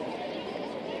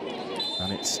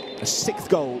 And it's a 6th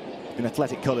goal in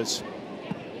Athletic colours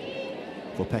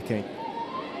for Peke,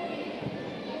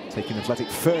 taking Athletic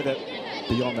further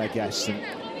beyond their guests. And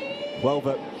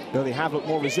Huelva, though they have looked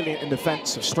more resilient in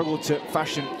defence, have struggled to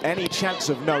fashion any chance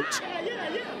of note.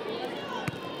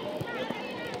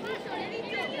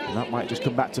 And that might just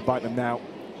come back to bite them now.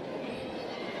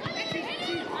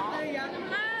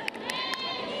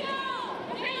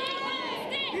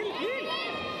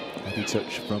 Heavy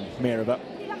touch from Mirava.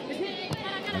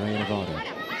 Lorena Vardo.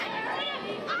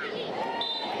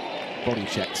 Body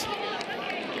checked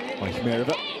by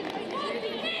Mirava.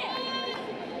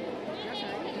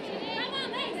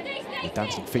 The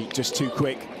dancing feet just too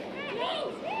quick.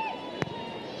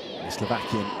 The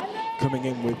Slovakian coming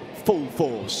in with full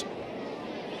force.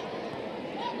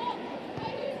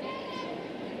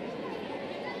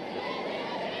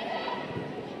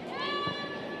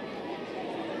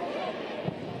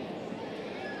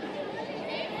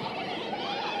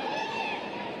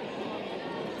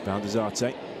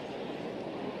 Valdezate.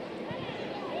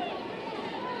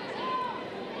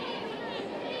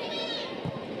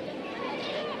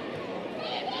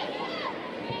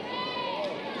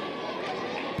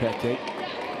 Peke.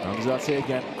 Valdezate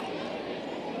again.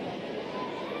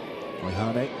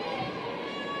 Moihane.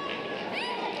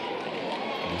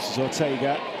 This is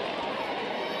Ortega.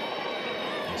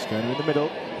 It's going in the middle.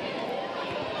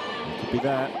 It could be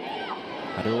there.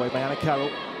 Headed away by Anna Carroll.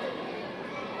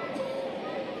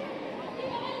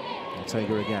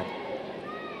 Ortega again.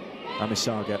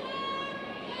 Amisaga.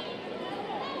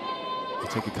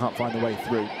 Ortega can't find the way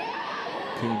through.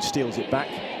 Kuhn steals it back.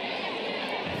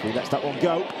 He lets that one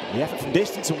go. The effort from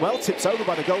distance and well tips over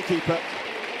by the goalkeeper.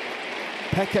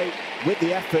 Peke with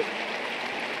the effort.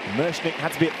 Merschnick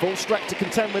had to be at full strength to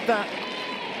contend with that.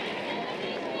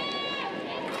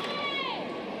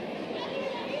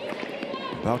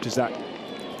 Baltazar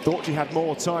thought she had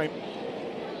more time.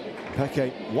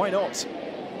 Peke, why not?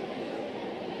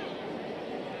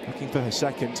 Looking for her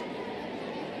second.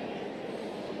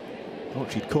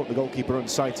 Thought she'd caught the goalkeeper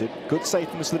unsighted. Good save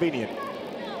from the Slovenian.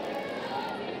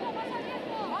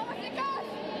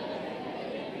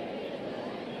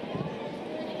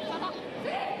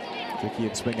 Tricky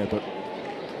and Swinger, but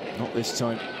not this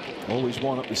time. Always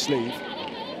one up the sleeve.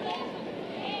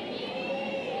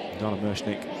 Dana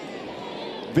Merschnick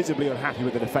visibly unhappy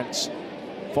with the defence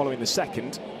following the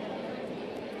second.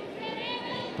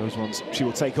 Those ones she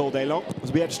will take all day long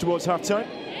as we edge towards half-time.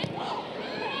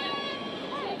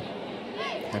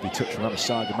 Heavy touch from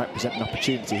Amasaga might present an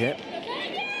opportunity here.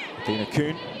 Dina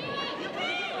Kuhn.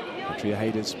 Patria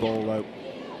Hayder's ball, though,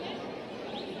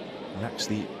 lacks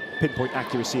the pinpoint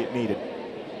accuracy it needed.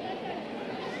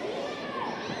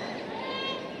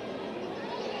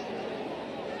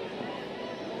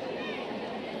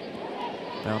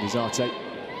 Now Nizarte.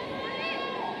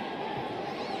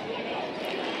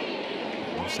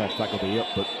 Offside flag will be up,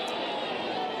 but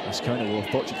Ascona will have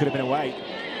thought she could have been away.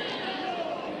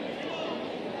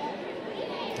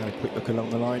 Had a quick look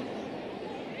along the line.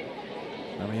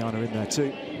 Mariana in there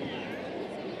too.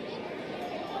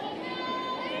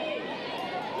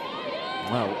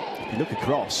 Well, if you look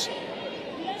across,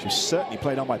 she's certainly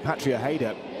played on by Patria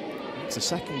Hayder. It's the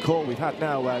second call we've had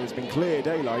now where there's been clear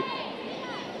daylight.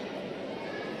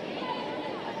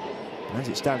 And as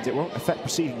it stands, it won't affect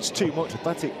proceedings too much.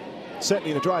 Athletic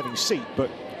certainly in the driving seat, but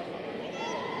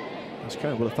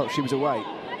Ascona will have felt she was away.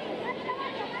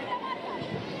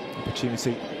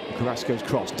 Opportunity, Carrasco's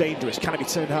cross, dangerous, can it be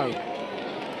turned home?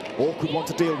 Awkward one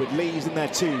to deal with, Lee's in there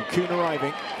too, Kuhn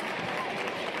arriving.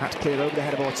 Hat's cleared over the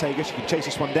head of Ortega, she can chase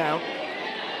this one down.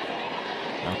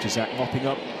 Now Jazak mopping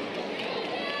up.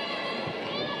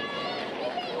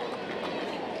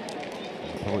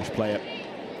 The Polish player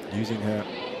using her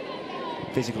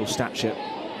physical stature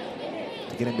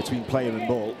to get in between player and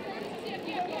ball.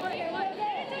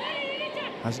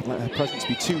 Hasn't let her presence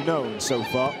be too known so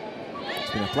far.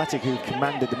 It's been Athletic who've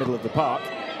commanded the middle of the park.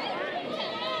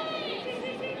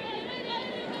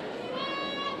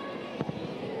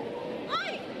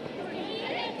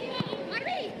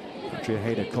 Patria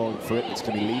Hayder calling for it. It's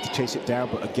going to be Lee to chase it down,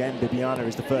 but again, Bibiana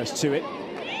is the first to it.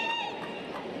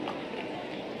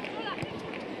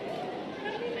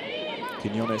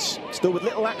 Quinones still with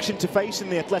little action to face in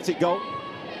the Athletic goal.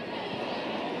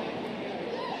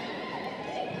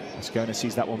 Ascona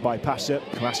sees that one bypass her.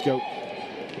 Carrasco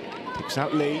picks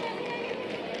out Lee.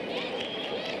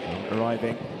 And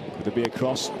arriving, could there be a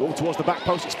cross? Oh, towards the back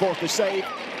post, it's forced the save.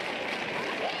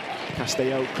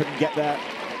 Castello couldn't get there.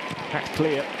 That's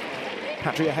clear.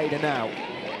 Patria Hayder now.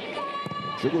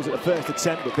 Dribbles at the first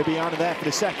attempt, but Bibiana there for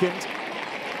the second.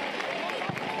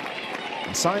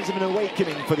 And signs of an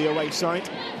awakening for the away side.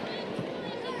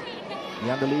 The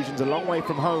Andalusians a long way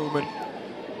from home and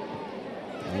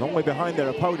a long way behind their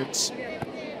opponents.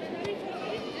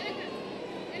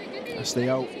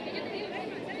 Castello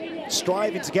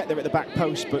striving to get there at the back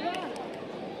post, but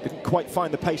didn't quite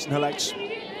find the pace in her legs.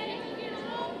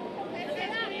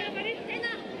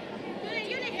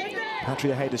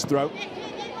 Patria Hayder's throw.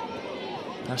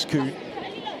 That's Kuhn.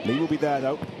 Lee will be there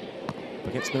though.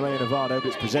 Against Mireia Navarro, but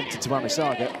it's presented to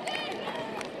Amasaga.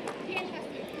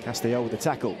 Castello with the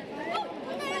tackle.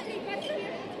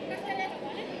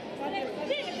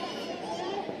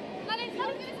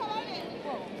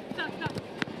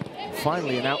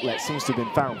 Finally, an outlet seems to have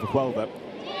been found for Huelva.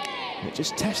 It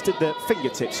just tested the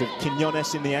fingertips of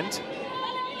Quinones in the end.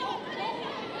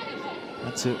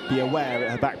 Had to be aware at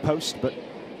her back post, but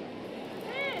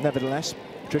nevertheless,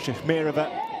 Patricia Khmirova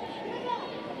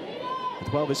with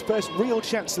Huelva's first real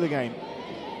chance of the game.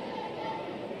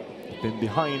 Been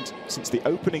behind since the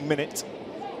opening minute.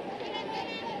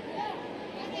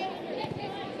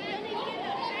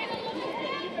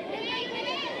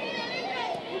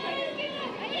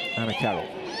 Anna Carroll.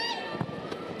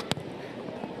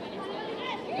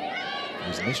 It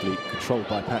was initially controlled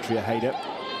by Patria Hayder.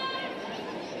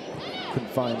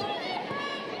 Couldn't find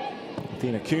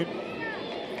Dina Kuhn.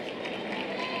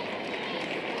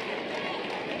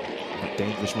 That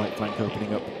dangerous right flank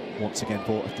opening up once again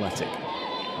for Athletic.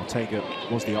 Ortega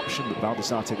was the option, but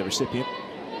Baldessarte the recipient.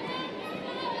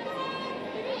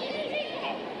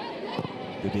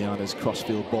 Bibiana's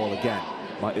crossfield ball again.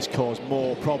 Might this cause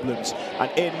more problems?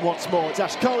 And in once more, it's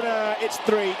Ascona, it's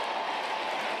 3.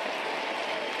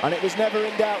 And it was never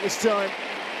in doubt this time.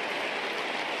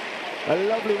 A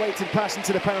lovely weighted pass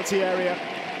into the penalty area.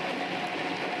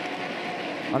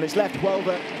 And it's left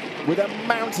Huelva with a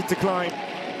mountain to climb.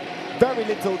 Very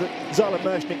little that Zala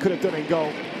Mershnik could have done in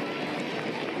goal.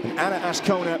 And Anna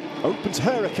Ascona opens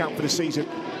her account for the season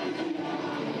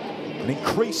and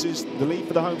increases the lead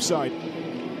for the home side.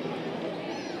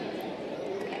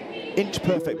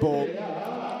 Inch-perfect ball.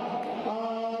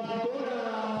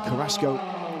 Carrasco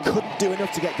couldn't do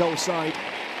enough to get goal side.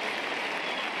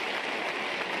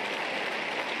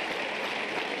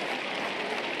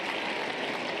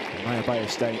 Maya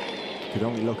Ballesté could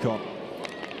only look on.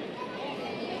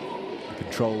 The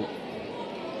control,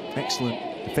 excellent.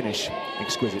 The finish,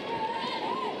 exquisite.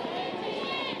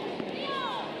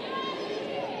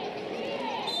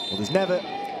 Well, there's never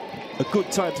a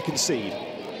good time to concede.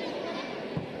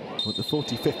 But the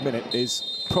 45th minute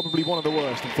is probably one of the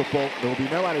worst in football. There will be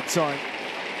no added time.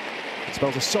 It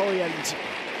spells a sorry end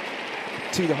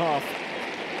to the half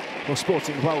for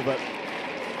Sporting Huelva.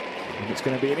 And it's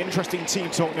going to be an interesting team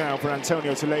talk now for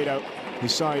Antonio Toledo,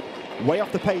 his side way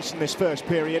off the pace in this first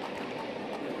period.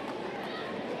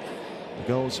 The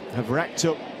goals have racked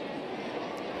up.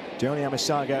 Joni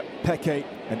Amasaga, Peke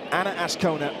and Anna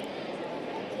Ascona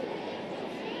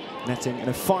netting in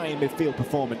a fine midfield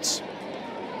performance.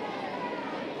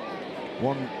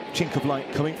 One chink of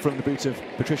light coming from the boot of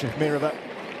Patricia Mirova,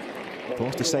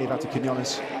 forced to save out to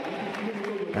Quinones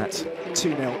at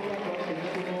 2-0.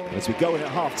 As we go in at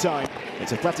half-time,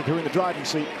 it's Athletic who are in the driving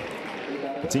seat.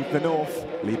 The team from the north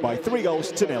lead by 3-0.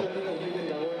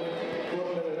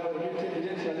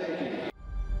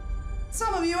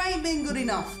 Some of you ain't been good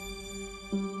enough.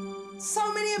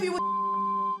 So many of you.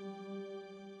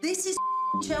 This is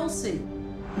Chelsea.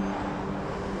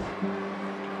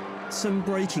 Some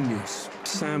breaking news.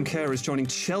 Sam Kerr is joining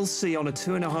Chelsea on a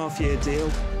 2.5-year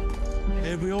deal.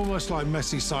 It'd be almost like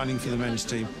Messi signing for the men's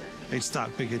team. It's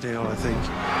that big a deal, I think.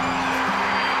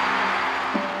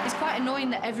 It's quite annoying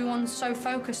that everyone's so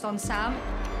focused on Sam.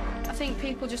 I think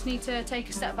people just need to take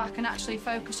a step back and actually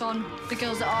focus on the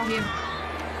girls that are here.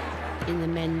 In the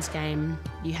men's game,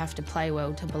 you have to play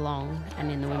well to belong, and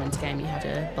in the women's game, you have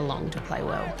to belong to play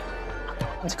well.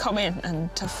 To come in and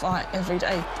to fight every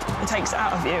day, it takes it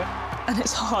out of you, and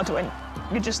it's hard when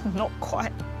you're just not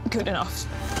quite good enough.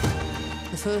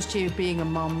 The first year of being a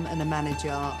mum and a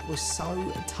manager was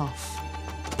so tough.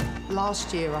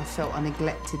 Last year, I felt I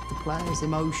neglected the players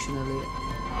emotionally.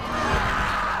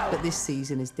 But this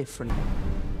season is different.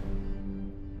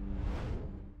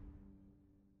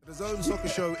 The DAZN Soccer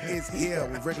Show is here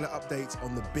with regular updates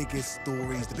on the biggest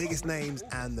stories, the biggest names,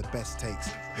 and the best takes.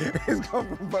 It's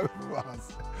come from both of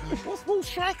us. What's Paul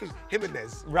striker?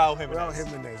 Jimenez. Raul Jimenez. Raul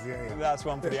Jimenez, yeah. That's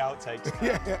one for the outtakes.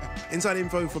 Yeah. Inside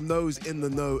info from those in the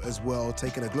know as well,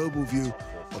 taking a global view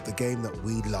of the game that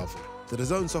we love. The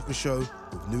DAZN Soccer Show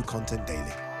with new content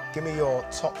daily. Give me your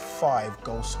top 5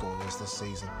 goal scorers this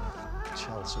season.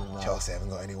 Chelsea. No. Chelsea haven't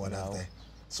got anyone out there.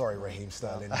 Sorry, Raheem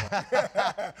Sterling.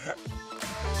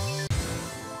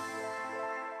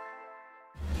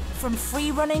 From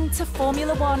free running to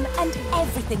Formula One and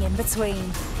everything in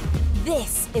between.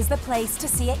 This is the place to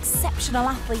see exceptional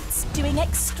athletes doing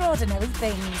extraordinary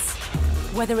things.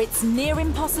 Whether it's near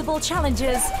impossible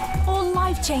challenges or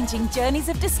life-changing journeys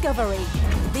of discovery,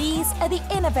 these are the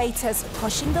innovators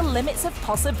pushing the limits of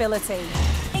possibility.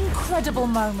 Incredible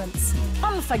moments,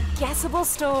 unforgettable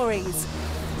stories.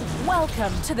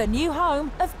 Welcome to the new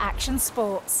home of action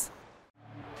sports.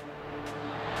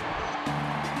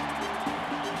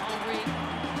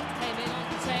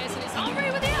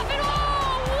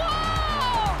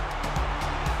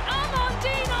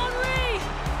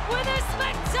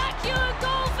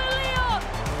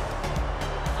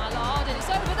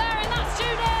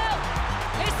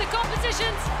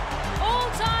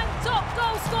 All-time top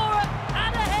goal scorer,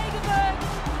 Anna Hegerberg.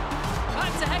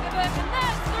 Back to Hegerberg, and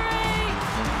there's 3.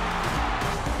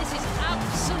 This is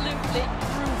absolutely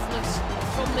ruthless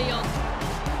from Leon.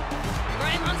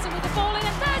 Graham Hansen with the ball in,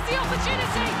 and there's the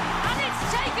opportunity, and it's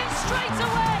taken straight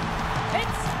away.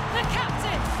 It's the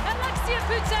captain, Alexia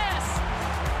Puteas.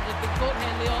 A big ball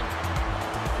here, Leon.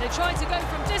 They're trying to go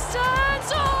from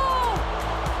distance. Oh!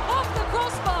 Off the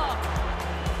crossbar.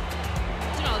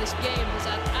 You know, this game has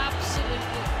had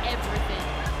absolutely everything.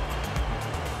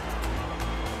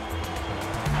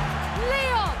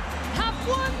 Leon have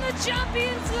won the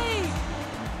Champions League.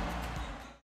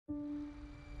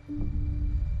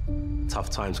 Tough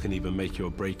times can even make you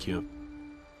or break you.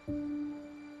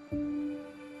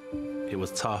 It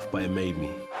was tough, but it made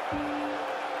me.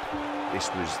 This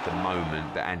was the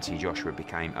moment that Anthony Joshua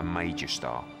became a major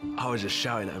star. I was just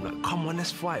shouting at him like, come on,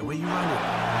 let's fight, where you running?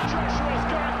 Joshua's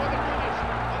going for the finish.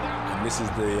 And this is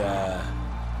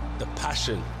the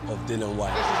passion of Dylan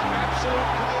White. This is absolute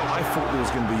chaos. I thought there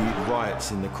was going to be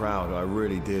riots in the crowd, I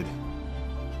really did.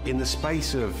 In the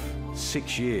space of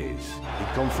 6 years,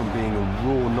 he'd gone from being a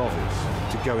raw novice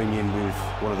to going in with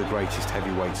one of the greatest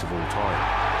heavyweights of all time.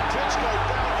 Klitschko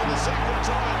down for the second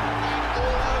time and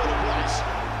all over the place.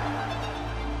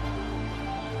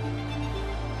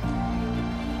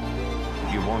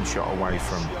 You're one shot away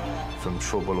from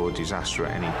trouble or disaster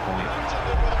at any point.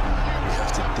 You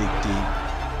have to dig deep,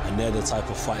 and they're the type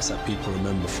of fights that people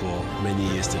remember for many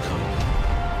years to come.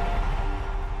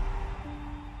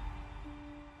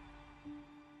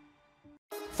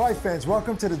 Fight fans,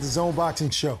 welcome to the DAZN Boxing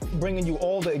Show. Bringing you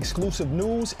all the exclusive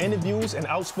news, interviews, and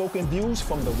outspoken views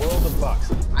from the world of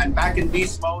boxing. I'm back in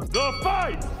beast mode. The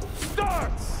fight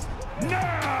starts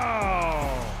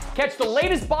now! Catch the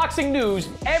latest boxing news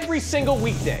every single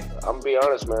weekday. I'm gonna be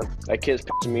honest, man. That kid's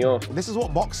pissing me off. This is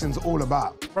what boxing's all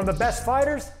about. From the best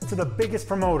fighters to the biggest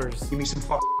promoters. Give me some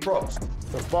fucking props.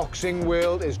 The boxing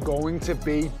world is going to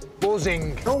be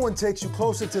buzzing. No one takes you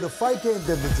closer to the fight game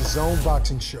than the DAZN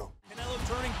Boxing Show. Canelo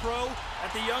turning pro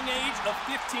at the young age of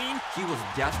 15. He was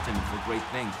destined for great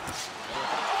things.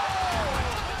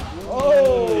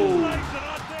 Oh!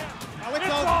 It's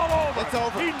all over. It's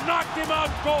over. He knocked him out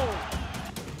cold.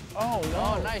 Oh,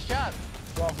 no. Oh, nice shot.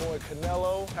 My boy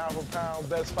Canelo, pound for pound,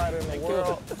 best fighter in the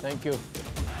world. Thank you.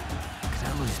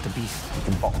 Canelo's the beast. He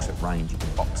can box at range, he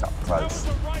can box up close.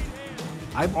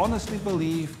 I honestly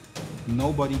believe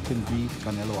nobody can beat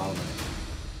Canelo Alvarez.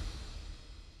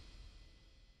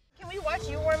 Can we watch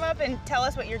you warm up and tell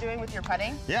us what you're doing with your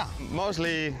putting? Yeah,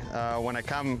 mostly when I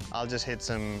come, I'll just hit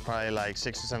some probably like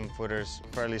 6 or 7 footers,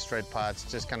 fairly straight putts,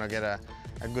 just kind of get a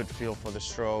good feel for the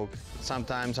stroke.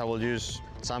 Sometimes I will use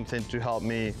something to help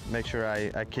me make sure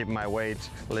I keep my weight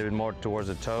a little bit more towards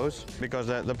the toes, because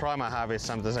the problem I have is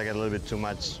sometimes I get a little bit too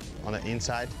much on the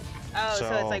inside. Oh,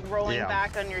 so it's like rolling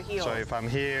back on your heels. So if I'm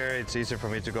here, it's easier for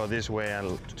me to go this way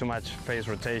and too much face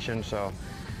rotation, so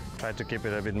try to keep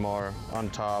it a bit more on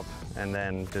top and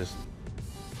then just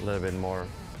a little bit more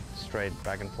straight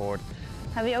back and forth.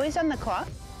 Have you always done the claw?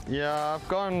 Yeah, I've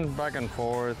gone back and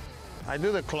forth. I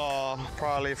do the claw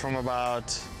probably from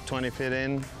about 20 feet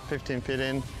in, 15 feet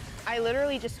in. I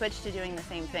literally just switched to doing the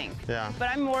same thing. Yeah. But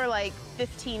I'm more like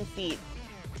 15 feet,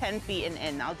 10 feet and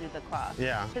in, I'll do the claw.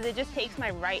 Yeah. Because it just takes my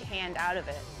right hand out of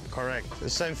it. Correct. The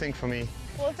same thing for me.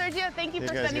 Well, Sergio, thank you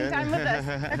for guys spending good? time with us.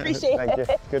 I appreciate Thank it.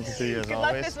 you. Good to see you as Good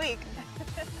always. luck this week.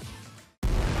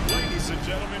 Ladies and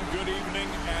gentlemen, good evening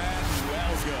and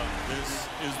welcome. This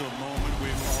is the moment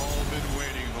we've all been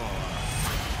waiting for.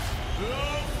 The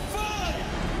fight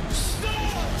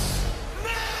starts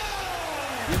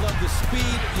now! You love the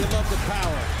speed, you love the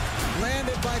power.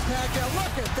 Landed by Pacquiao.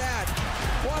 Look at that.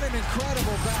 What an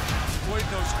incredible back. Floyd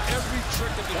knows every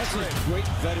trick of the trade. That's great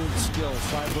veteran skills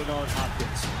by Bernard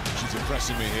Hopkins. She's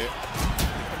impressing me here.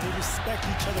 They respect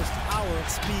each other's power,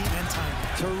 speed, and timing.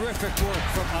 Terrific work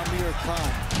from Amir Khan.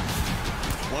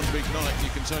 One big night, you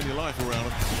can turn your life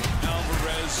around.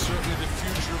 Alvarez, certainly the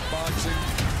future of boxing.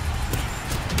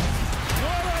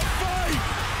 What a fight!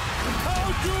 How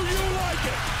do you like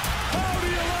it? How do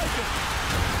you like it?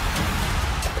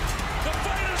 The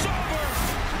fight is over!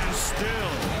 And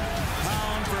still,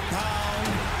 pound for pound,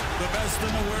 the best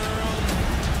in the world.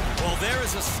 Well, there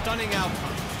is a stunning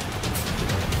outcome.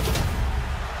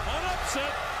 An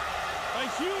upset, a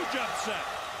huge upset.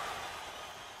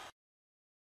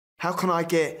 How can I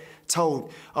get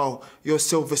told, oh, you're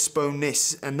silver spoon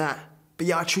this and that, but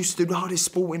yeah, I choose to do the hardest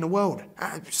sport in the world?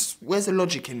 Where's the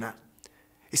logic in that?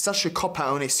 It's such a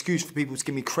cop-out and excuse for people to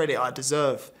give me credit I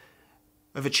deserve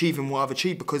of achieving what I've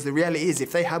achieved, because the reality is,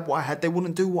 if they had what I had, they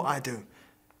wouldn't do what I do.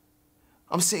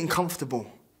 I'm sitting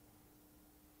comfortable.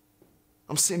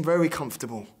 I'm sitting very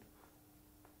comfortable.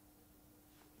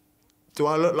 Do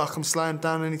I look like I'm slowing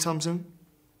down anytime soon?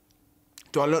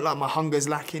 Do I look like my hunger's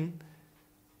lacking?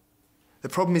 The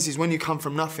problem is when you come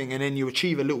from nothing and then you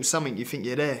achieve a little something, you think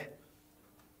you're there.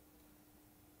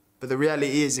 But the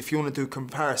reality is, if you want to do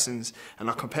comparisons, and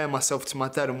I compare myself to my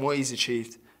dad and what he's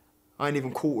achieved, I ain't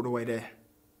even quarter the way there.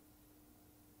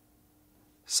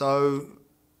 So,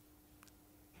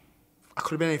 I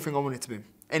could have been anything I wanted to be.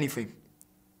 Anything.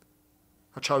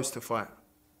 I chose to fight.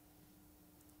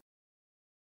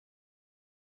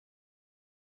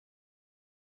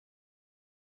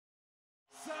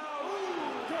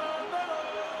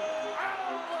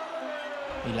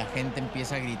 Y la gente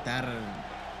empieza a gritar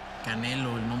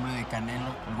Canelo, el nombre de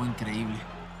Canelo, algo increíble.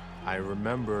 I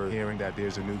remember hearing that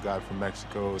there's a new guy from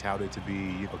Mexico touted to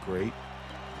be a great.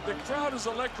 The crowd is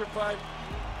electrified.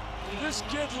 This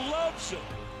kid loves it.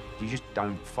 You just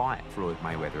don't fight Floyd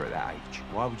Mayweather at that age.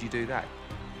 Why would you do that?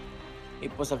 Y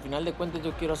pues al final de cuentas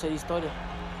yo quiero hacer historia.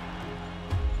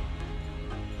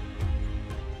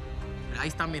 Ahí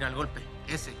está, mira el golpe,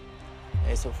 ese.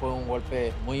 Ese fue un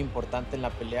golpe muy importante en la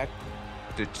pelea.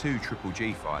 The 2 Triple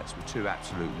G fights were 2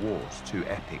 absolute wars, 2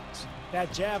 epics.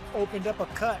 That jab opened up a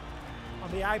cut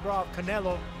on the eyebrow of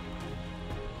Canelo.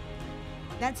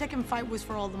 That second fight was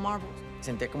for all the marbles.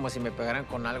 Sentía como si me pegaran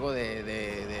con algo de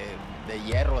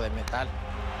hierro, de metal.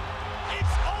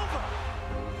 It's over.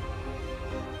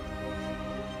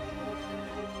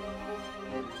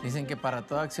 Dicen que para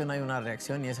toda acción hay una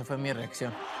reacción y esa fue mi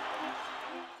reacción.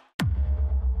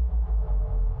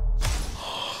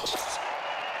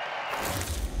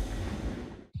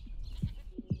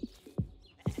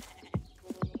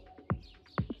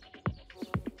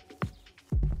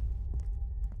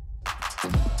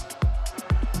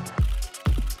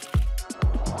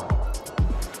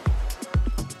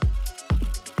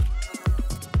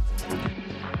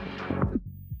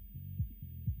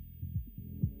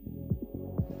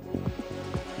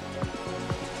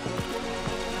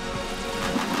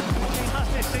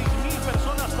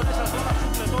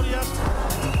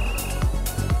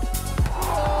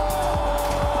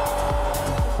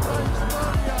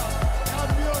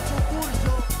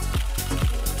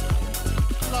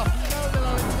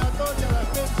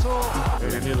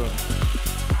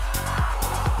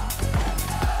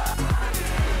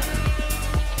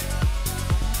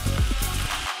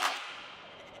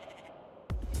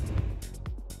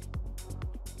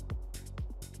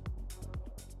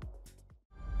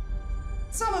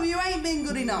 Some of you ain't been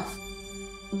good enough.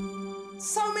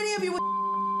 So many of you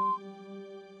are.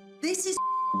 This is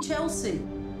Chelsea.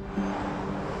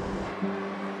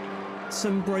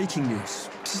 Some breaking news.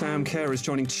 Sam Kerr is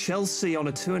joining Chelsea on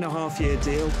a 2.5-year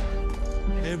deal.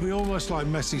 It'd be almost like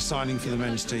Messi signing for the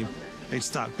men's team. It's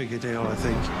that big a deal, I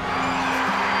think.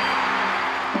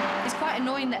 It's quite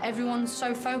annoying that everyone's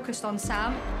so focused on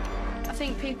Sam. I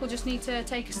think people just need to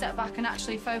take a step back and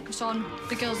actually focus on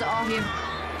the girls that are here.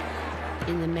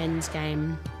 In the men's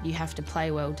game, you have to play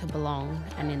well to belong,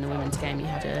 and in the women's game, you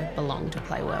have to belong to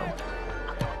play well.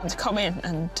 To come in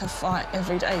and to fight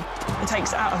every day, it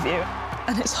takes it out of you,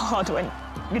 and it's hard when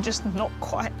you're just not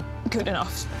quite good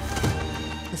enough.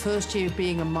 The first year of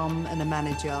being a mum and a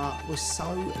manager was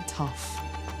so tough.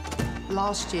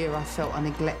 Last year, I felt I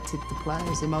neglected the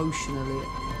players emotionally.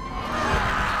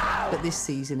 But this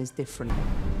season is different.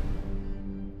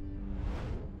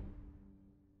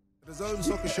 The DAZN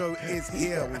Soccer Show is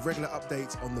here with regular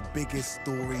updates on the biggest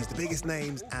stories, the biggest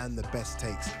names, and the best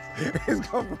takes. It's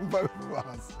come from both of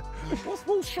us. What's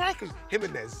Paul striker?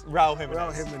 Jimenez. Raul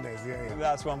Jimenez, yeah.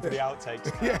 That's one for the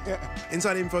outtakes. Yeah.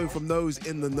 Inside info from those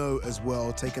in the know as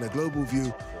well, taking a global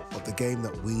view of the game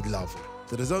that we love.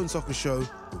 The DAZN Soccer Show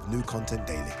with new content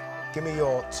daily. Give me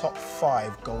your top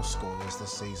 5 goal scorers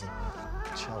this season.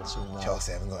 Chelsea, no.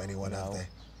 Chelsea haven't got anyone, have they?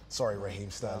 Sorry, Raheem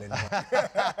Sterling.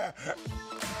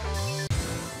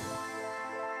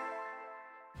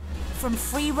 From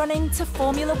free running to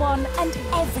Formula One and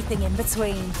everything in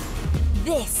between.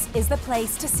 This is the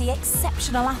place to see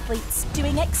exceptional athletes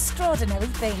doing extraordinary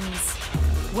things.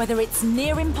 Whether it's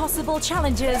near impossible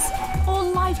challenges or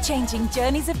life-changing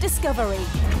journeys of discovery,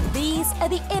 these are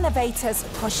the innovators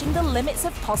pushing the limits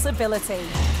of possibility.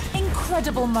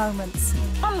 Incredible moments,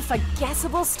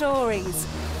 unforgettable stories.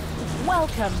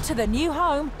 Welcome to the new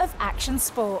home of action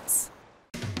sports.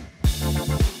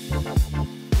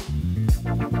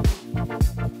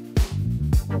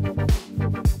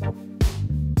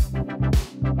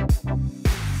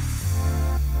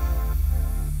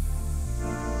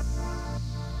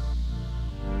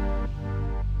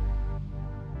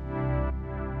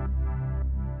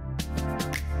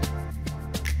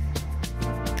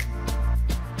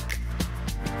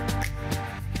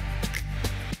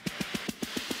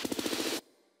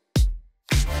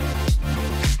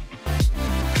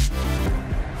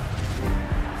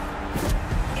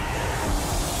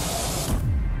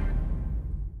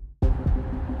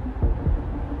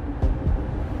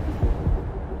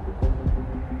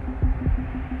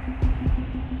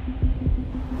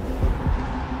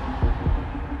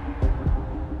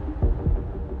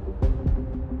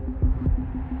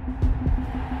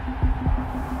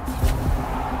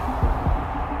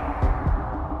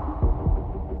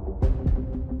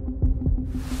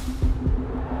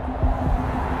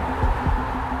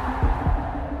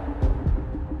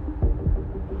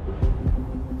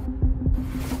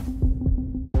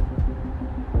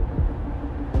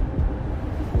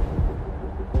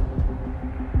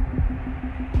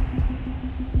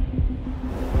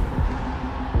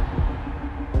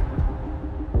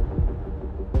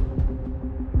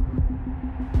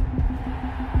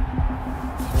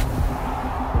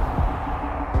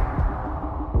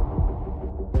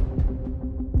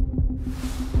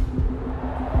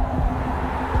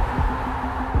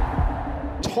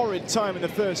 Horrid time in the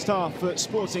first half for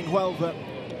Sporting Huelva.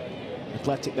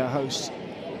 Athletic, their hosts.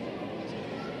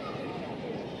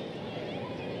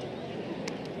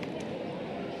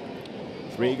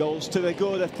 Three goals to the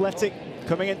good. Athletic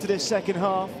coming into this second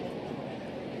half.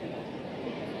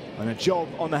 And a job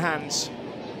on the hands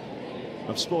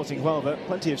of Sporting Huelva.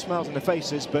 Plenty of smiles on the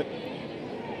faces, but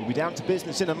we'll be down to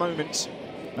business in a moment.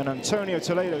 And Antonio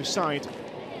Toledo's side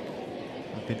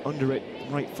have been under it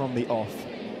right from the off.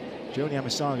 Joni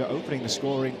Amasaga opening the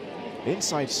scoring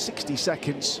inside 60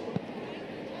 seconds.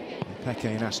 And Peke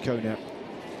and Ascona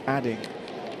adding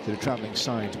to the travelling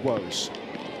side woes.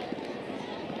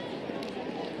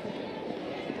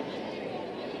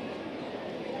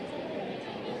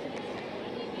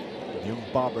 Young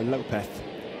Barbara Lopez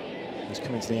has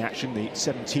come into the action, the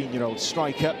 17-year-old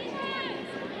striker.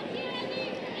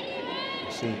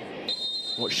 We'll see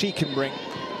what she can bring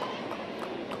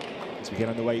as we get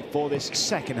underway for this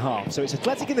second half. So it's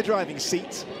Athletic in the driving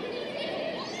seat.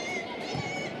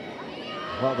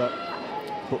 Well, the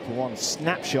but for one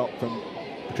snapshot from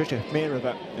Patricia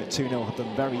Mirova at 2-0 have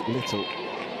done very little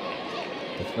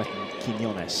to threaten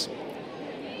Quiñones.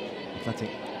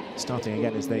 Athletic starting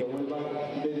again as they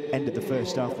ended the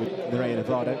first half with Mireia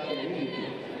Nevado.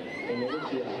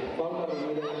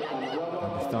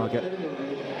 And the target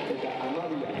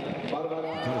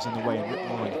got us underway in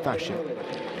roaring fashion.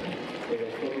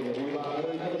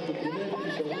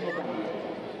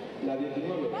 La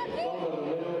 19, Paula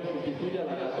Romero sustituye a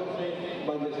la 14,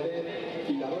 Valdesté,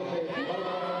 y la 12,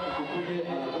 Bárbara sustituye a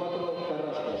la 4,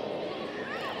 Carrasco.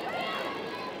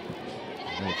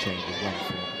 No change as well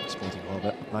for Sporting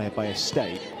Huelva. Naya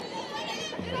Ballesté,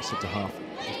 centre half,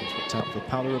 has been swapped out for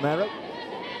Paula Romero.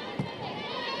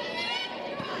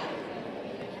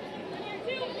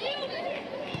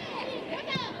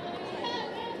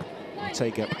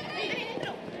 Ortega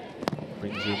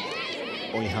brings in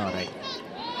Oihane.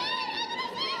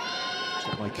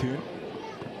 Shot by Kuhn.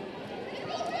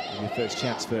 Maybe a first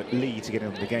chance for Lee to get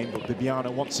into the game, but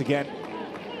Bibiana once again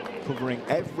covering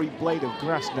every blade of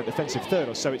grass in that defensive third,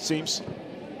 or so it seems.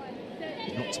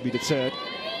 Not to be deterred.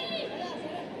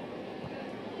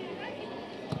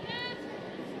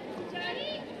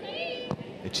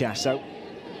 Chasso.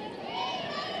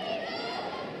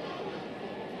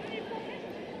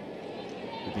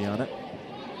 Bibiana.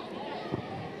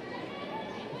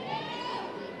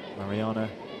 Mariana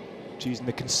choosing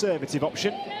the conservative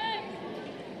option.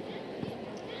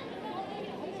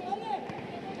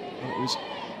 Well, it was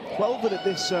Huelva that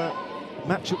this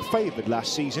matchup favoured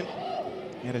last season.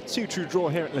 He had a 2-2 draw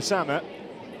here at Lezama.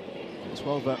 It was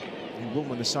Huelva who won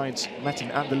when the sides met in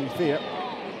Andalucia.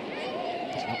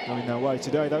 It's not going their way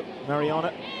today, though.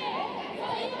 Mariana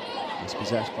is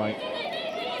possessed by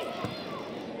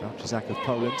Valczak of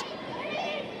Poland.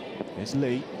 There's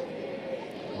Lee.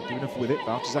 Not doing enough with it.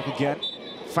 Valczak again.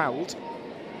 Fouled.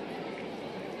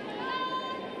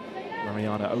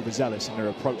 Mariana overzealous in her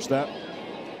approach there.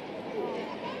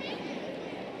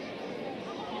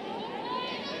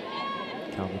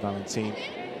 Calma Valentin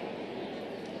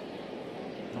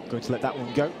not going to let that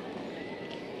one go.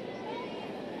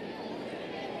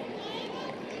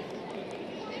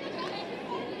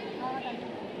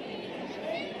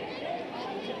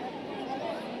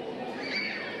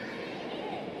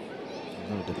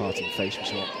 Another departing face. We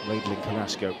saw Raidlin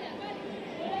Carrasco,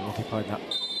 who occupied that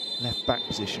left back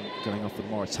position, going off with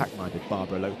more attack-minded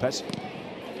Barbara Lopez.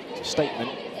 It's a statement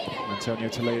from Antonio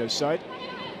Toledo's side.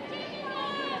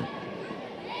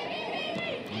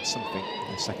 Needs something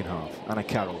in the second half. Anna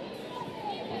Carroll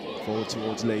forward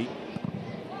towards Lee.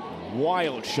 A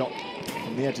wild shot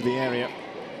from the edge of the area.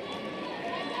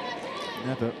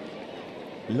 Never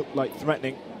looked like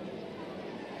threatening.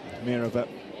 Mirova,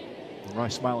 a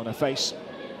nice smile on her face.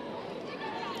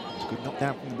 It's a good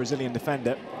knockdown from the Brazilian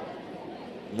defender.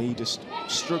 Lee just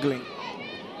struggling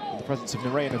in the presence of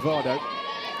Nerea Novardo.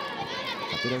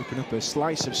 That did open up a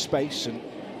slice of space, and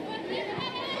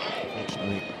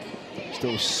unfortunately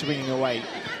still swinging away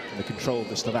from the control of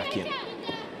the Slovakian.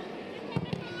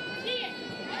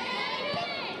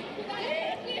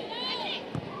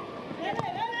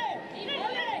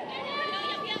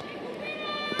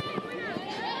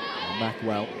 Back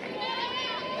well.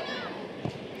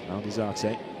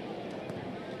 Aldizate.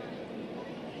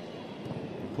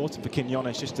 Important for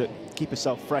Quinones just to keep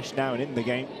herself fresh now and in the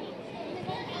game.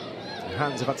 Her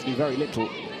hands have had to do very little.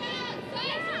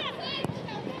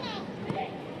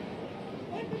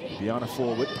 Bibiana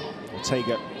forward.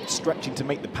 Ortega stretching to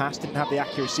make the pass, didn't have the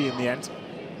accuracy in the end.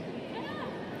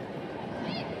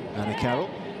 Anna Carroll.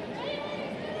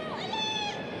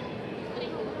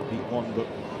 Beat one, but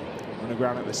on the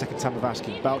ground at the second time of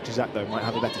asking. Valczak, though, might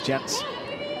have a better chance.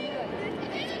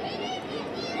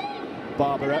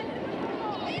 Barbara.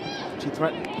 She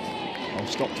threatened. Oh,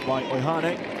 stopped by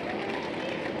Oihane.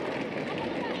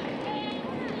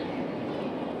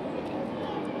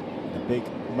 A big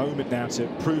moment now to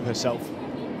prove herself.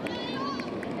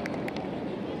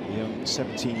 The young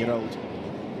 17-year-old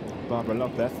Barbara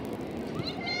Lopez.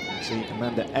 See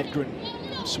Amanda Edgren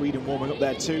from Sweden warming up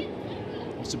there too.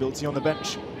 Possibility on the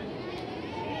bench.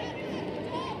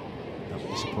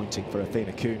 Disappointing for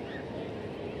Athena Kuhn,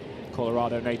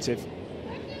 Colorado native,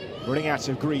 running out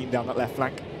of green down that left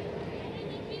flank.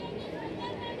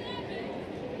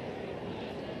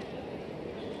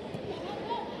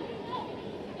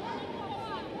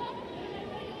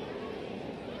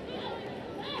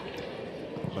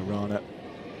 Marana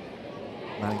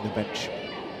manning the bench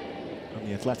on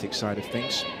the athletic side of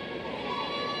things.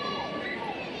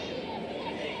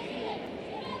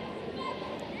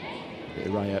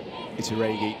 Iraya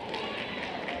Ituregi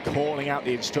calling out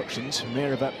the instructions.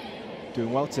 Mirova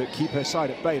doing well to keep her side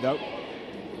at bay, though.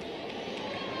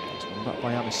 It's one back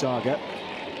by Amisaga.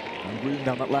 And room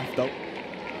down that left, though.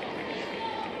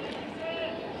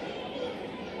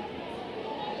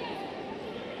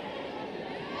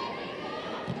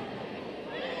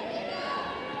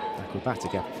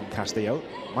 Acrobatic effort from Castillo.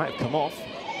 Might have come off.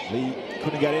 Lee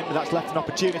couldn't get in, but that's left an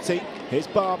opportunity. Here's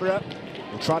Barbara.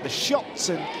 Will try the shots,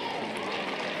 and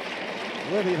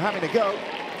worthy of having a go.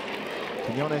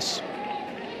 Quinones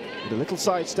with a little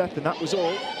sidestep, and that was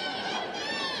all.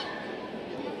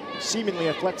 Seemingly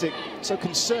athletic, so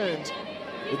concerned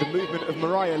with the movement of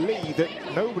Mariah Lee that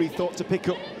nobody thought to pick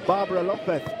up Barbara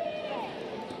Lopez.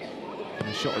 And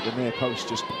a shot at the near post,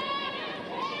 just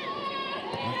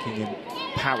lacking in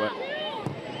power.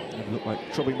 And looked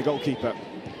like troubling the goalkeeper.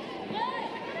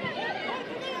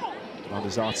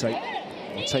 Valdezarte,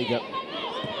 Ortega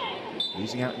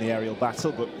losing out in the aerial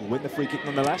battle, but will win the free kick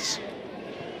nonetheless.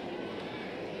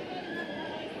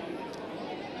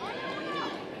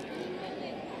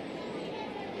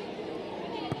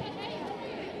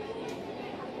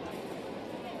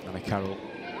 Carroll,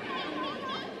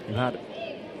 who had a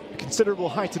considerable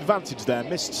height advantage there,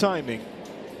 missed timing.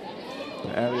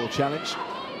 An aerial challenge.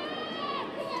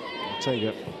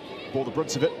 Ortega bore the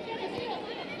brunt of it.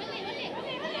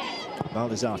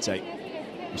 Valdezarte.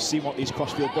 We've seen what these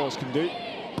crossfield balls can do.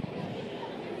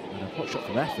 And a hot shot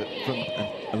from effort, from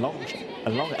a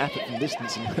long effort from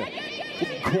distance, and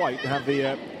didn't quite have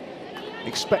the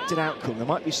expected outcome. There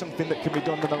might be something that can be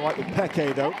done to the right with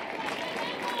Peke, though.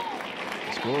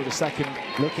 Scored a second,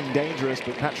 looking dangerous,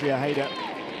 but Patria Hayda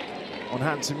on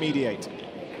hand to mediate.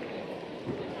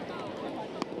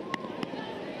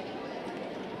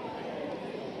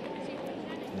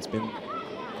 It's been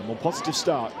a more positive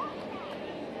start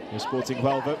for Sporting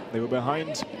Huelva. They were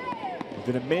behind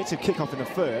within a minute of kick-off in the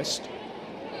first.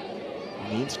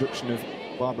 And the introduction of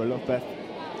Barbara Lopez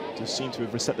does seem to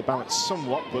have reset the balance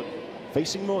somewhat, but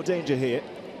facing more danger here.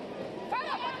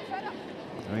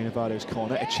 Navardo's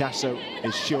corner, Echasso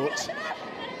is short.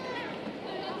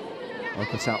 Well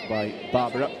put out by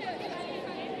Barbara.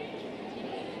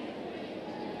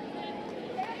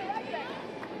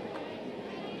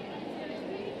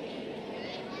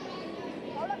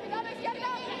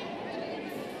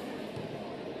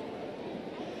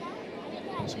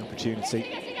 Losing opportunity.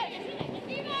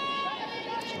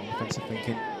 Strong defensive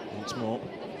thinking once more.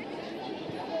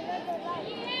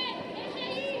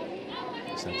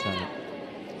 Santana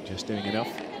just doing enough.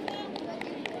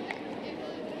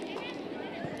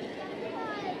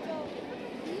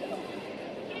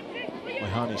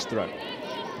 Mahani's throw.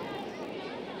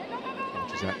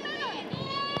 Watches that.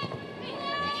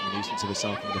 Making a nuisance of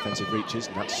herself in the defensive reaches,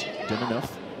 and that's done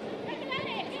enough.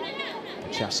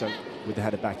 Chasso with the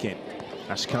header back in.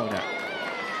 Ascona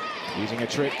using her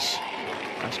tricks,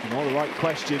 asking all the right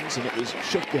questions, and it was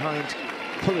shoved behind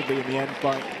hurriedly in the end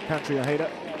by Patria Hayda.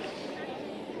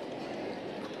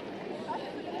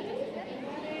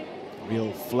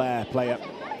 Real flair player.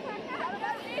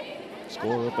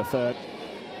 Scorer of the third.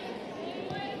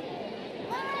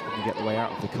 Can they get the way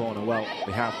out of the corner? Well,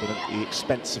 they have, but at the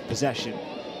expense of possession.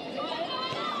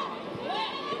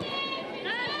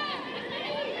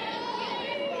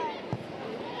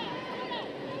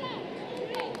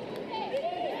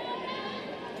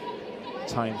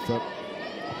 Time for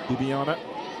Bibiana.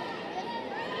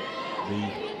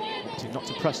 Opting not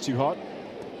to press too hard.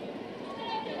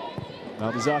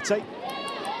 Valdezarte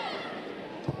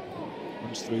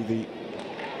runs through the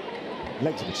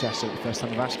legs of the chest at the first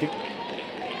time of asking.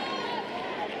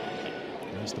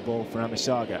 There's the ball for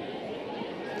Amisaga.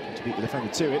 To beat the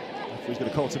defender to it. Referee's got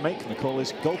a call to make, and the call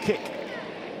is goal kick.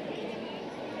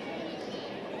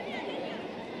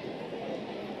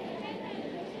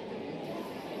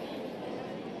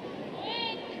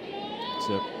 It's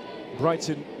a bright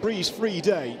and breeze-free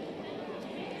day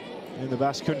in the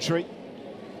Basque Country.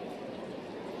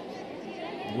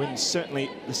 Wins certainly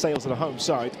the sails of the home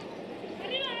side.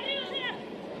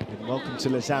 And welcome to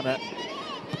Lizana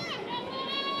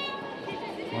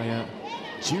by a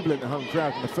jubilant home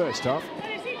crowd in the first half.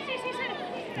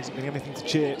 Hasn't been anything to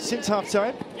cheer since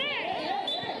half-time.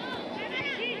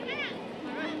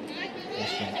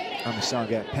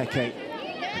 Amisaga, Peke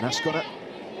and Ascona.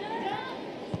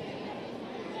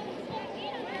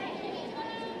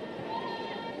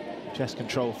 Chest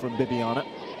control from Bibiana.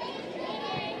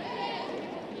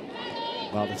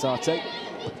 Valdezarte.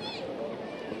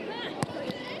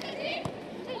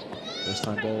 First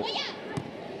time ball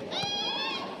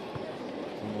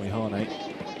from Moihane.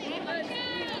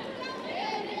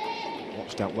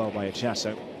 Watched out well by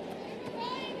Echasso.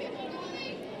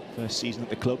 First season at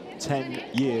the club, 10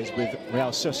 years with Real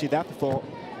Sociedad before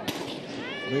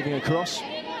moving across.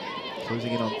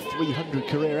 Closing in on 300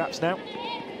 career apps now.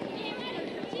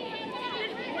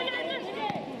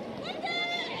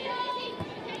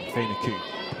 Feinaku.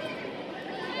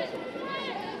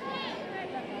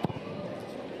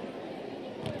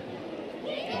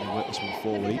 And they work this one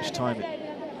forward. Each time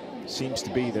it seems to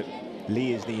be that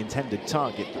Lee is the intended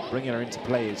target, but bringing her into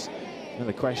play is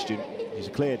another question. She's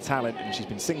a clear talent and she's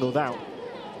been singled out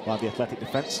by the athletic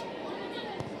defence.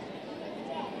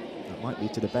 That might be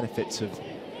to the benefits of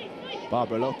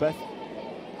Barbara Lopez.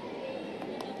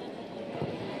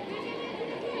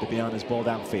 Bibiana's ball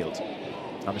downfield.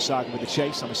 Amisaga with the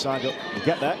chase. Amisaga will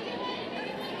get there.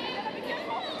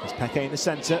 There's Peke in the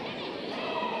centre.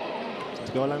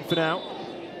 To go alone for now.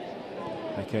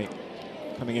 Peke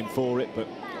coming in for it, but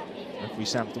referee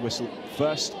Sam to whistle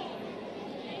first.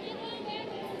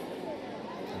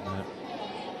 And,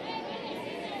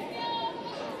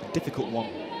 a difficult one,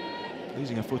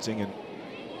 losing her footing, and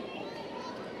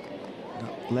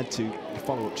that led to a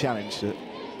follow-up challenge that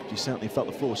she certainly felt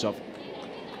the force of.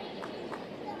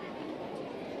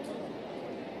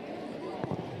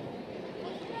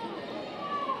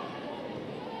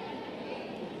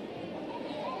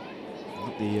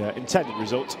 Not the intended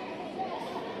result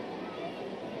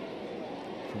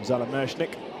from Zala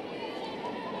Mershnik.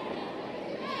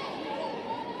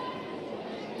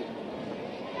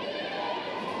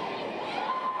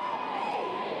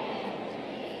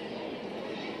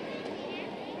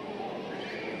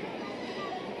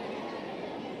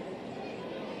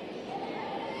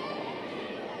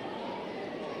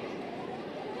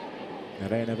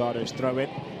 Nerea Nevado's throw in.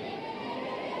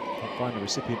 Can't find the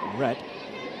recipient in red.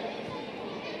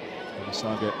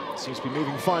 Saga seems to be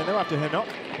moving fine though after her knock.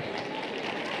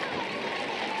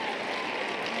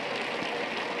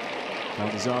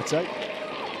 Valdezate.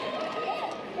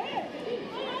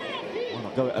 Why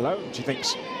not go it alone, she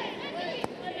thinks.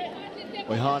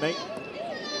 Oihane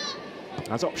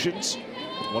has options.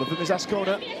 One of them is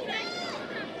Ascona.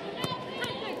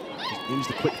 Use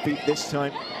the quick feet this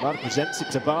time. Barbara presents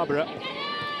it to Barbara.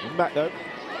 In back though.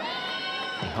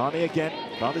 Oihane again.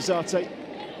 Valdezate.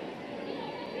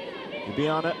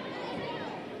 Bibiana.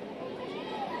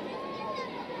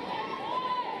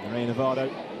 Nerea Nevado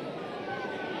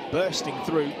bursting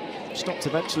through, stopped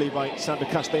eventually by Sandra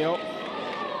Castelló.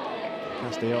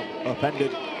 Castelló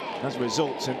upended as a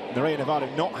result, and Nerea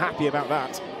Nevado not happy about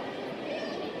that.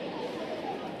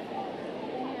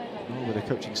 Nor with the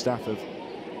coaching staff of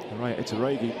Araya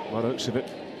Iturregi, by the looks of it.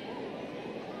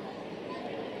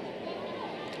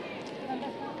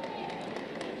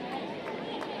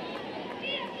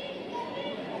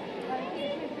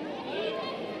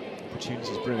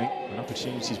 Opportunities brewing, and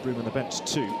opportunities brewing on the bench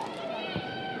too.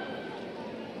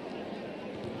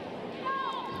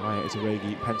 Araya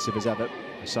Iturregi pensive as ever.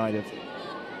 Side have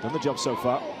done the job so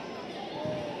far.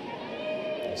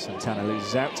 Santana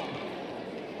loses out.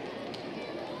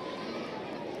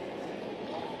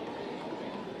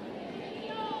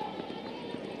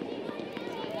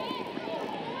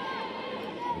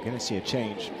 We're going to see a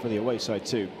change for the away side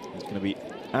too. It's going to be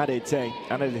Adete,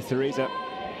 Anna Teresa.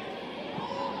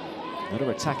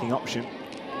 Another attacking option.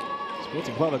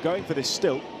 Sporting Huelva going for this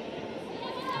still.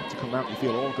 Have to come out and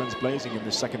feel all guns blazing in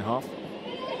the second half.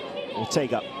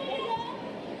 Ortega.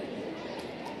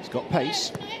 He's got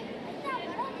pace.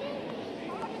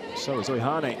 So is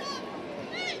Oihane.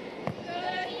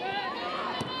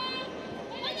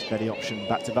 Steady option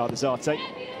back to Valdezate.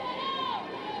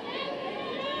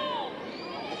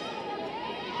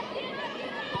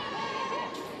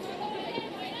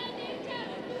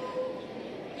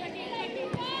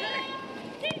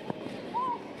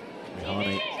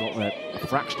 Got there a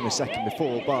fraction of a second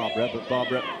before Barbara, but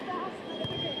Barbara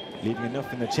leaving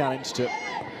enough in the challenge to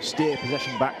steer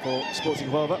possession back for Sporting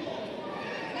Huelva.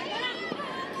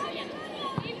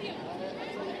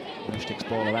 Mershnik's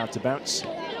ball allowed to bounce.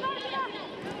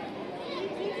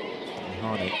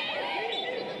 Oihane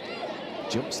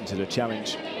jumps into the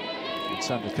challenge. And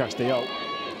Sandra Castelló.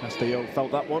 Castelló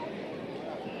felt that one.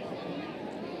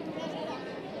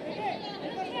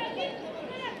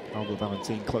 Alba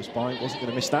Valentin close by, wasn't going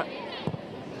to miss that.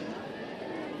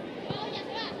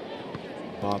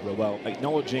 Barbara, well,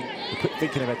 acknowledging the quick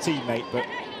thinking of her teammate, but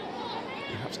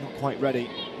perhaps not quite ready,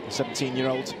 the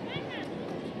 17-year-old.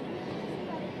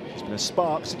 There's been a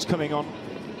spark since coming on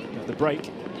at the break.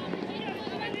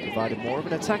 Provided more of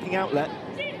an attacking outlet.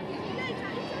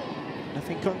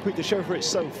 Nothing concrete to show for it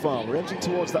so far. We're edging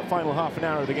towards that final half an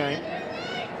hour of the game.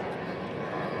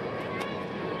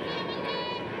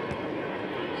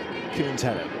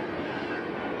 Kuntera.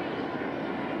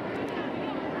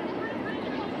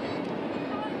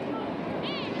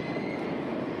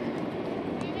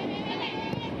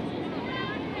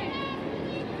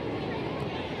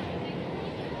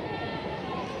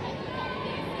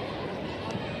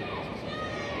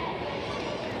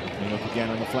 Opening up again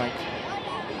on the flank.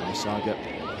 Saga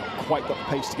quite got the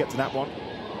pace to get to that one.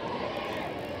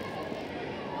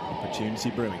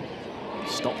 Opportunity brewing.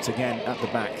 Stopped again at the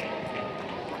back.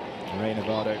 Nerea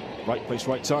Nevado, right place,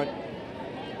 right time.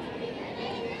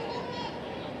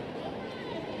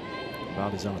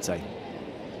 Valdezarte.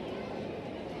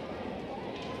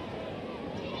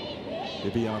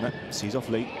 Bibiana sees off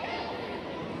Lee.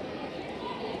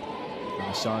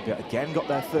 Amasaga again got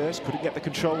there first, couldn't get the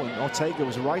control, and Ortega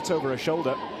was right over her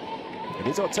shoulder. It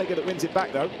is Ortega that wins it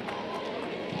back though.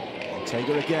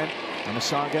 Ortega again,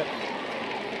 Amasaga.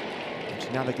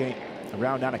 To navigate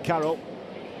around Anna Carroll.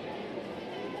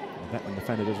 Beckman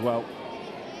defended as well.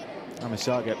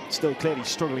 Amasaga still clearly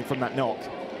struggling from that knock.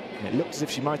 And it looks as if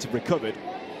she might have recovered.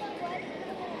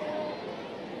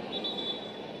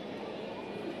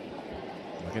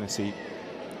 We're going to see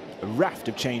a raft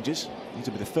of changes. These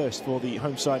will be the first for the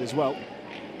home side as well.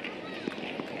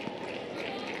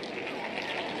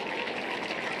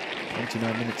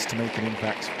 29 minutes to make an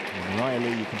impact. And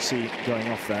Riley, you can see going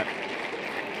off there.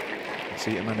 You can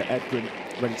see Amanda Edgren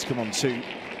ready to come on too.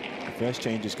 The first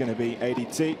change is going to be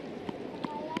ADT.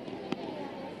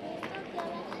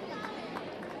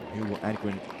 Who will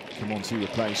Edgren come on to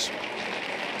replace?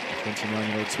 The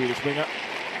 29-year-old Swedish winger.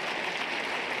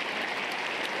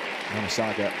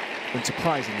 Amasaga,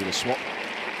 unsurprisingly, the swap.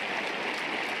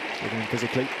 Moving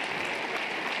physically.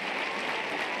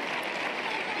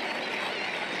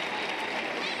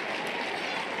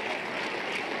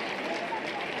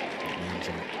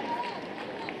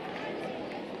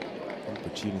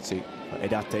 Opportunity for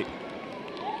Edate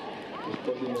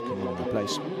to come on and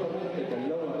replace.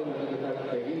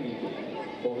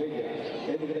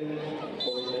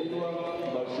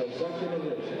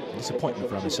 Disappointment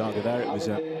for Amasaga there. It was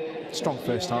a strong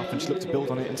first half and she looked to build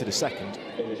on it into the second.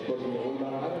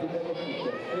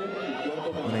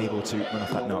 Unable to run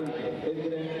off that knock.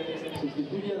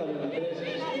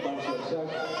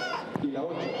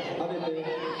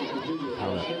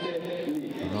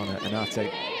 Rana and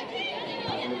Ate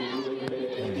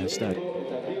instead.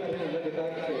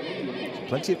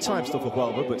 Plenty of time still for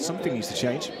Huelva, but something needs to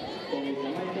change.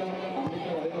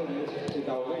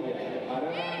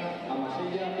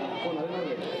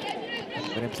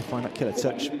 Been able to find that killer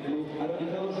touch.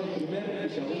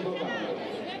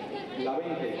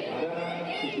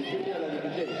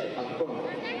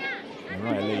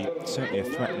 Mariah Lee, certainly a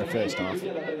threat in the first half.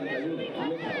 What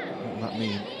will that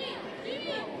mean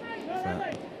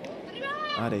for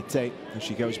Adete, who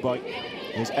she goes by?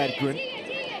 Here's Edgren.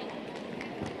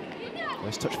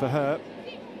 First touch for her.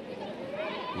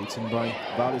 Beaten by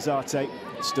Valdezarte.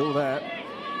 Still there.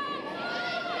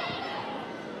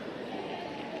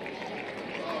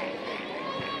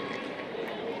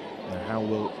 Now, how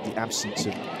will the absence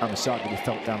of Amasaga be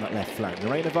felt down that left flank?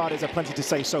 Lorena Valdez has plenty to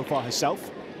say so far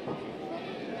herself.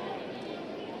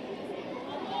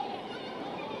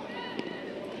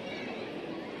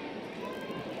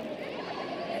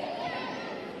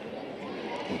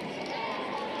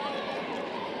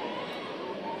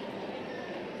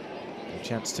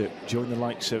 Chance to join the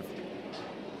likes of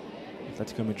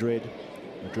Atletico Madrid,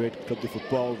 Club de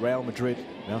Football, Real Madrid,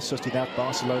 Real Sociedad,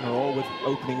 Barcelona, all with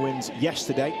opening wins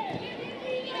yesterday.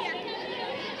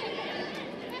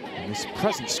 And this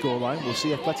present scoreline will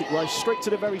see Athletic rise straight to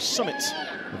the very summit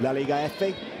of La Liga F.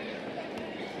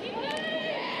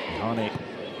 Hane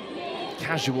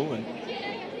casual and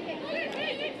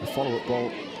a follow-up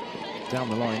ball down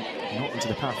the line, not into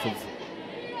the path of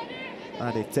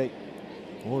Adete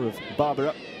or of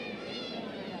Barbara.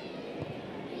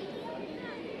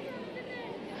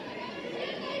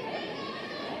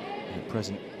 And at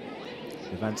present,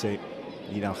 Levante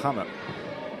lead Alhama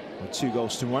with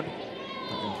 2-1.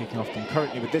 Kicking off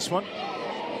concurrently with this one.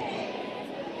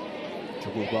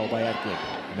 Troubled well by Edgren.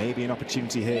 Maybe an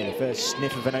opportunity here. The first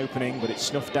sniff of an opening, but it's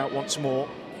snuffed out once more.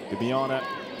 Bibiana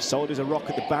solid as a rock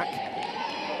at the back.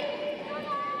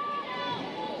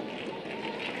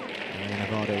 And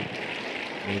Navarro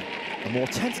with a more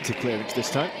tentative clearance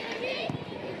this time.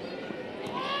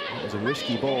 That was a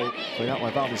risky ball played out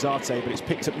by Valdezarte, but it's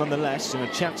picked up nonetheless, and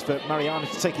a chance for Mariana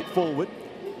to take it forward.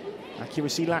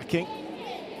 Accuracy lacking.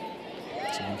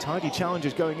 Some untidy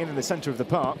challenges going in the centre of the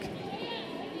park.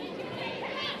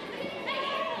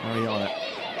 Mariana.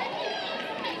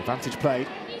 Advantage played.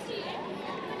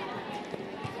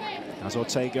 As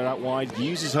Ortega out wide,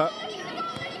 uses her.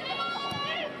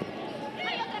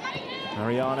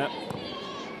 Mariana.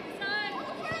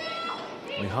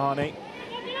 Mihani.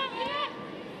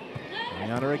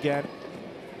 Mariana again.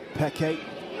 Peke.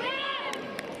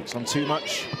 Kicks on too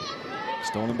much.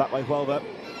 Stolen back by Huelva.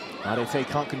 Adete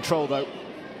can't control though.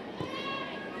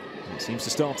 And it seems to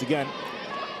start again.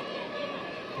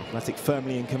 Athletic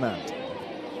firmly in command.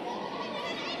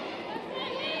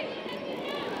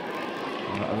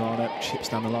 Arana chips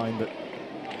down the line, but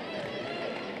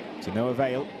to no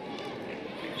avail.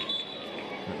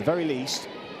 At the very least,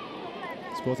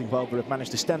 it's Sporting Huelva have managed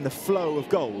to stem the flow of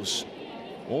goals.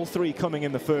 All three coming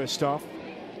in the first half.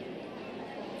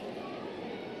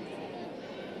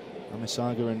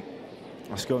 Amisaga and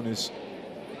Ascona's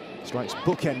strikes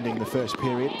bookending the first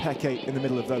period. Peke in the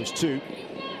middle of those two.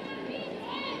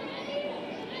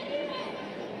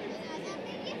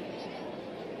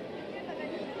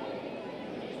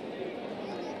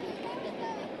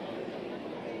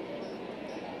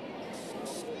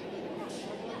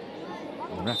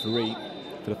 The referee,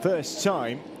 for the first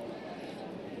time,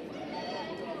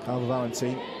 Huelva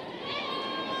Valentin,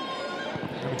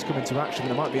 having to come into action.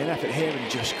 There might be an effort here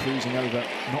and just cruising over,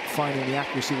 not finding the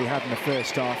accuracy we had in the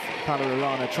first half. Paula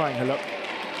Arana trying her luck.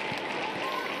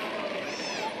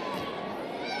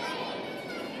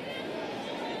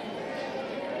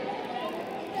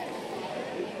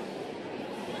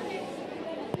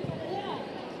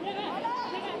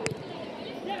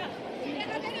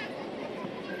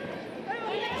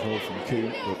 Goal from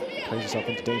Kuhn, but plays herself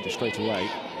into danger straight away.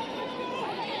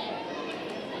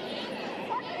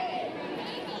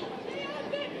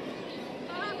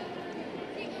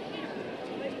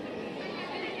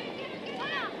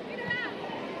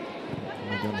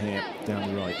 Done here down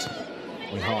the right.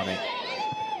 Wihane.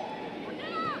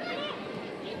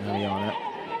 Mariana.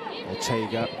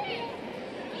 Ortega.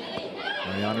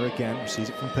 Mariana again, sees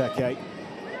it from Peke.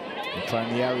 And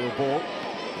trying the aerial ball.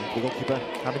 The goalkeeper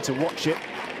having to watch it.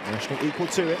 National equal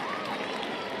to it.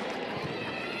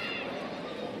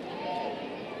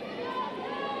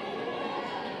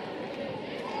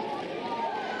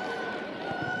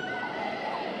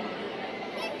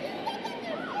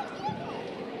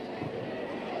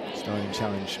 Starting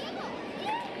challenge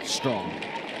strong.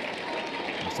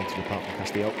 Centre apart from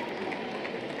Castillo.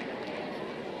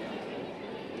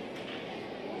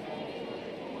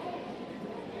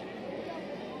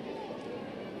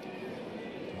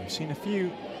 We've seen a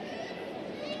few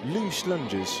loose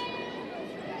lunges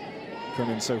come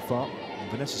in so far.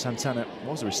 And Vanessa Santana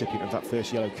was the recipient of that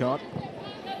first yellow card.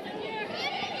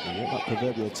 That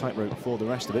proverbial tightrope for the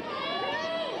rest of it.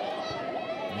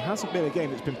 It hasn't been a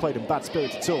game that's been played in bad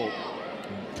spirit at all.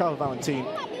 Huelva Valentin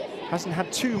hasn't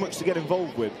had too much to get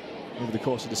involved with over the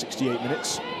course of the 68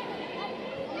 minutes.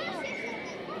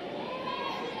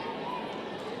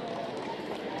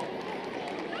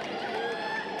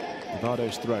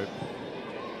 Navardo's throw.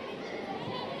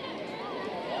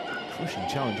 Crushing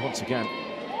challenge once again.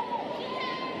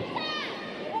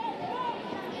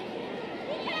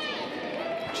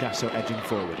 Chasso edging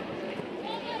forward.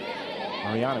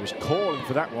 Mariana was calling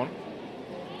for that one.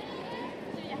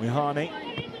 Wihane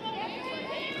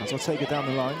has Ortega down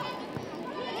the line.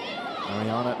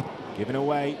 Mariana giving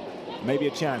away, maybe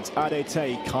a chance.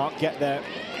 Adete can't get there.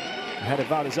 Ahead of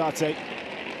Valdezate.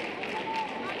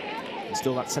 And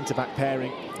still that centre-back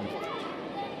pairing.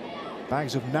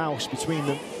 Bags of nous between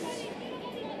them.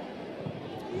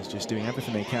 He's just doing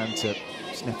everything they can to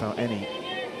sniff out any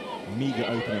meagre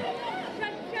opening.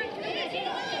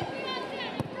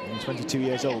 22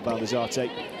 years old,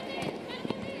 Valdezate.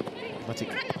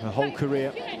 Athletic her whole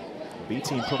career.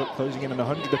 B-team product closing in on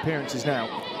 100 appearances now.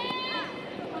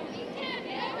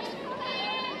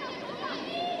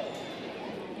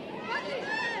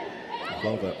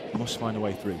 Huelva must find a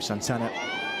way through. Santana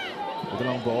with the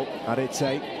long ball.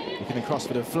 Adete looking across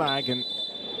for the flag, and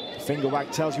the finger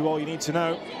wag tells you all you need to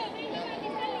know.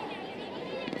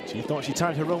 She thought she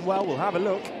timed her run well. We'll have a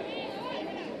look.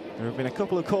 There have been a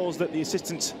couple of calls that the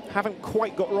assistants haven't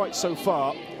quite got right so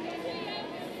far.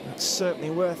 That's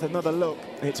certainly worth another look.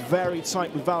 It's very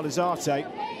tight with Valdezate.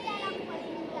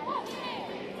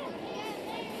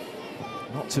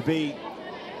 Not to be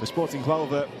the Sporting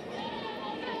Huelva.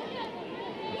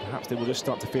 Perhaps they will just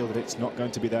start to feel that it's not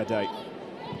going to be their day.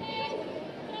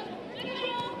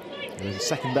 It was the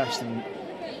second best in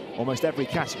almost every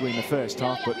category in the first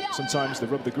half, but sometimes the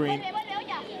rub the green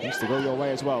needs to go your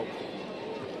way as well.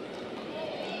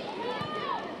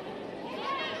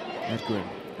 Edgren,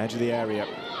 edge of the area.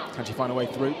 Can she find a way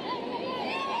through?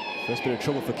 First bit of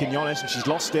trouble for Quinones, and she's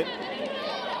lost it.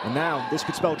 And now this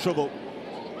could spell trouble.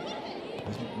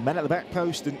 There's men at the back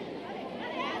post and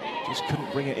just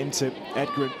couldn't bring it into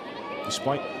Edgren,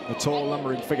 despite the tall,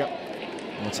 lumbering figure.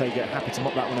 And Ortega happy to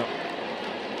mop that one up.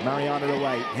 Mariana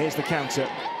away. Here's the counter.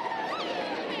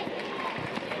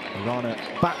 Arana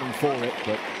battling for it,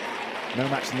 but no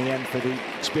match in the end for the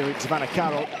experienced Savannah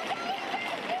Carroll.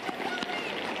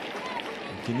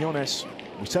 Quinones,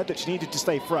 we said that she needed to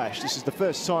stay fresh. This is the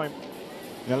first time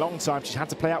in a long time she's had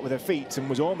to play out with her feet and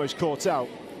was almost caught out.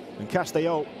 And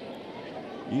Castelló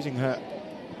using her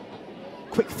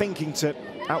quick thinking to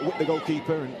outwit the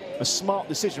goalkeeper, and a smart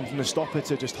decision from the stopper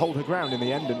to just hold her ground in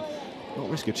the end and not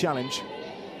risk a challenge.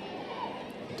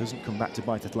 doesn't come back to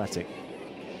bite Athletic.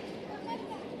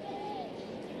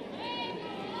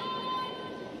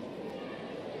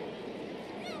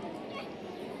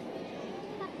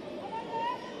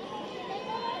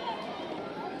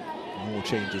 More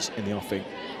changes in the offing.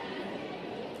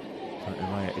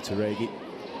 Raya Ituregi.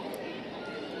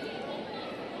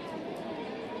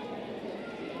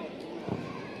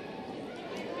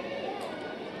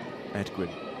 Edgwin.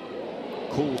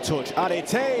 Cool touch.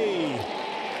 Arete!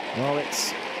 Well,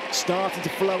 it's starting to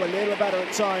flow a little better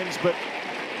at times, but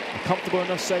a comfortable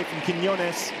enough save from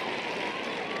Quiñones.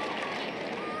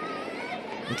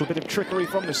 A little bit of trickery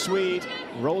from the Swede,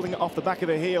 rolling it off the back of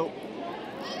the heel.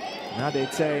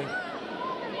 Arete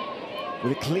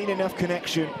with a clean enough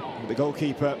connection with the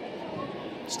goalkeeper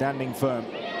standing firm.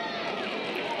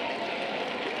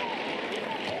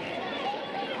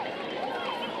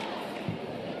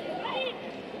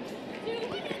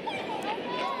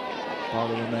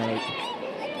 Paulo Romero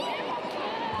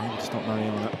able to stop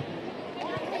Mariana.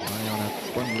 Mariana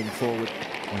bundling forward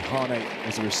when Hane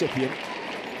was the recipient.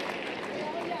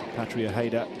 Patria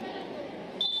Hayda.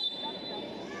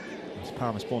 As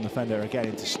Parma-spawn defender again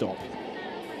in to stop.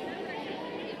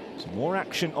 Some more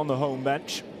action on the home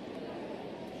bench.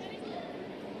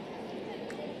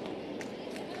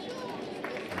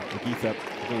 Aguitha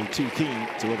really too keen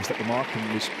to overstep the mark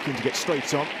and was keen to get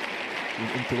straight on.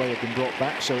 Intoway had been brought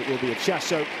back, so it will be a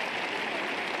Chasso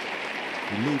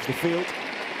who leaves the field.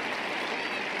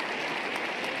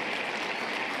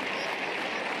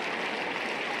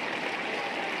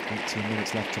 $18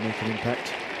 minutes left to make an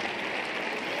impact.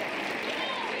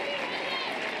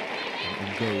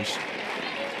 And goes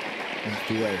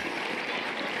Intoway.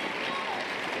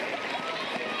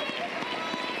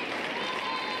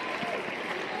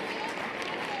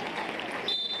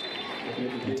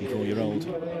 Year-old,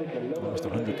 almost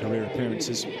 100 career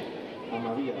appearances.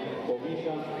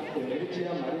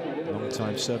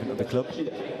 Long-time servant of the club.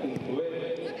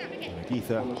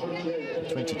 Aguitha,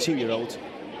 a 22-year-old,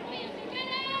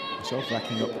 himself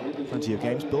racking up plenty of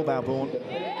games. Bilbao born.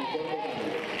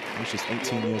 He's just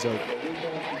 18 years old.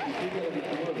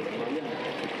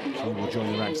 So he will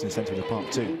join the ranks in the centre of the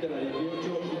park too.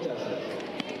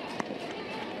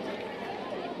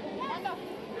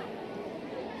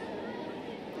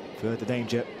 Further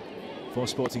danger for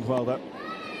Sporting Huelva.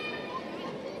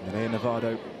 Nerea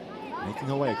Navarro making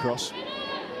her way across.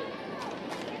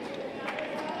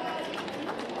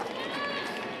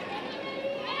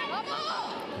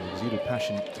 Exuded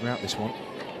passion throughout this one.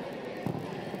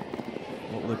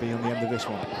 What will there be on the end of this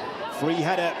one? Free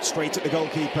header straight at the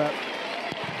goalkeeper.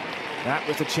 That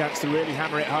was the chance to really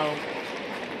hammer it home.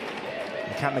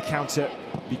 And can the counter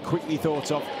be quickly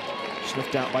thought of?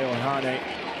 Snuffed out by Ohane.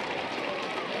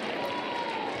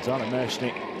 Zana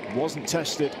Mershnik wasn't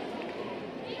tested.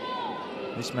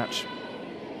 This match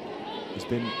has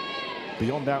been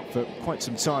beyond out for quite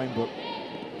some time, but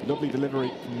lovely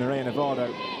delivery from Nerea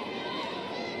Navarro.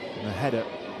 And a header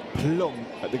plumb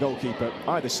at the goalkeeper,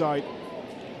 either side.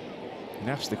 And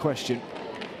asks the question,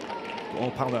 what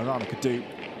all Paulo Arana could do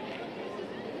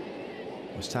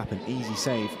was tap an easy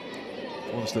save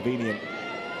for the Slovenian.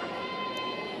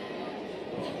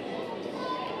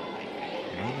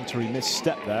 Momentary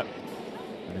misstep there,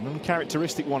 and an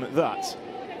uncharacteristic one at that.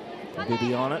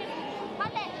 Bibiana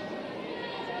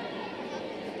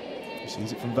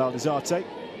sees it from Valdezarte.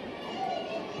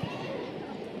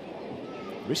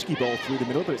 Risky ball through the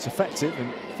middle, but it's effective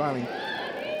and fouling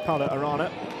Paulo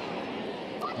Arana.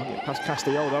 Won't get past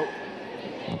Castello.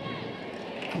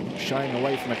 Shying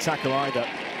away from a tackle either.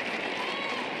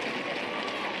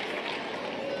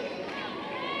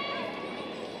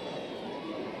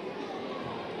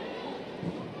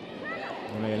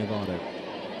 Nevado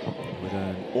with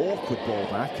an awkward ball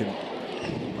back, and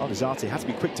Valdezarte had to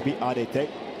be quick to beat Arete.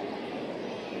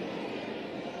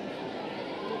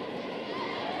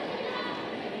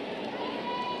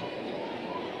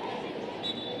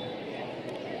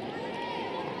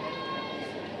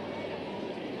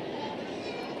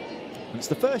 It's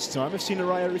the first time I've seen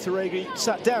Araya Ituregi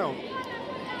sat down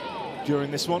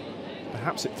during this one.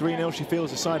 Perhaps at 3-0 she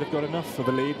feels the side have got enough for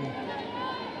the lead, and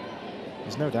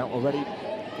there's no doubt already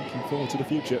looking forward to the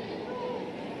future.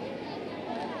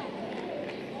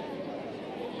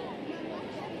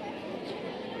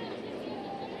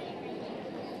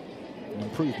 An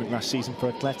improvement last season for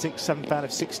Athletic, 7th out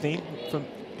of 16 from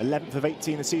 11th of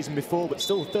 18 the season before, but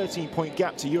still a 13-point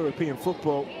gap to European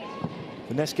football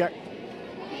for Neskak.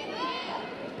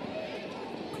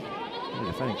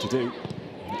 Defending to do,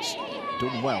 and it's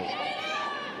done well.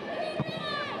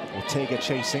 Ortega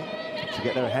chasing to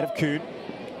get there ahead of Kuhn.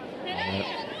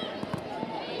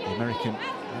 The American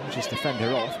Manages to fend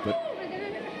her off, but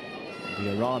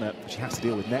the Arana she has to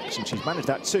deal with next, and she's managed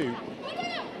that too.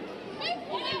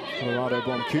 Colorado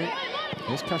Boncoon.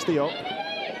 Here's Castillo.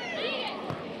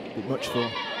 A bit much for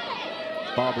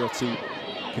Barbara to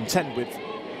contend with.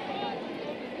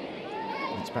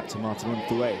 It's back to Martin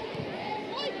Unthue.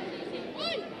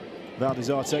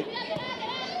 Valdezarte.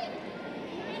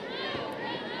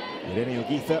 Irene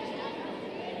Ogitha.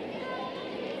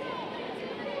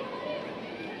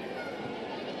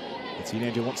 The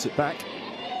teenager wants it back.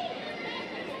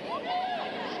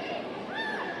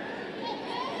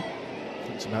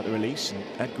 Thinks about the release, and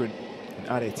Edgren and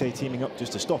Arete teaming up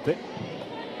just to stop it.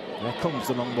 There comes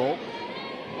the long ball.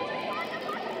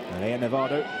 Alea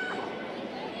Nevado.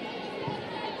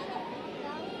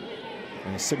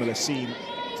 And a similar scene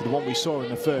to the one we saw in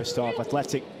the first half.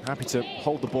 Athletic happy to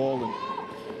hold the ball and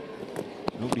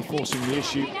nobody forcing the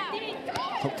issue.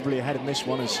 Comfortably ahead in this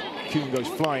one as Kuhn goes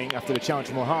flying after the challenge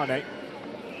from Ohane.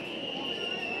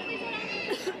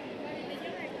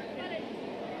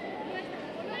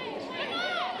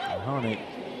 Ohane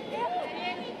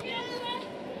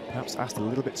perhaps asked a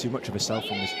little bit too much of herself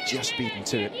and was just beaten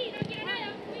to it.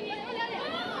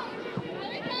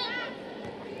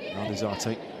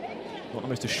 Valdezarte, not the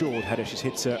most assured header she's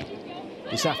hit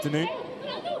this afternoon.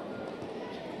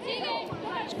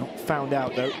 It's not found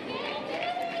out though.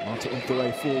 Marta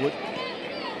Unthue forward.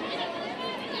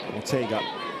 Ortega.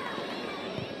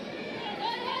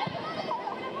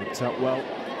 Whipped out well.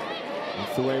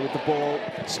 Unthue with the ball.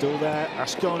 Still there.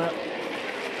 Ascona.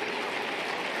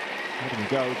 Letting him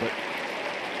go, but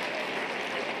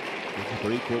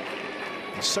we're equal.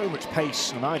 There's so much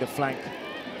pace on either flank.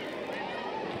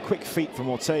 Quick feet from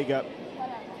Ortega.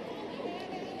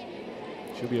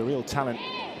 She'll be a real talent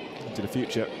into the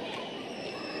future.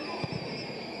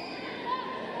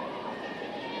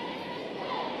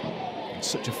 And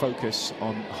such a focus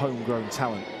on homegrown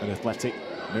talent at Athletic.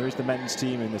 Mirrors the men's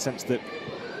team in the sense that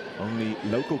only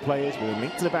local players with a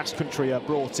link to the Basque Country are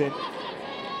brought in.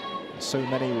 So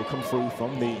many will come through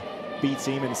from the B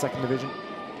team in the second division.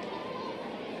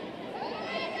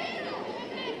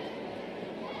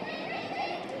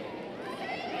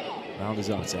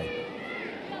 Valdezarte.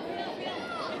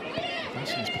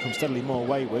 Fashion has become steadily more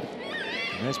wayward.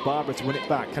 And there's Barbara to win it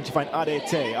back. Can she find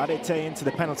Arete? Arete into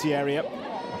the penalty area.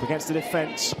 Up against the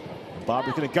defence.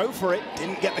 Barbara's going to go for it.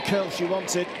 Didn't get the curl she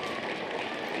wanted.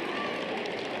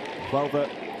 Huelva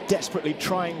desperately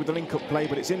trying with the link-up play,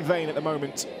 but it's in vain at the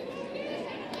moment.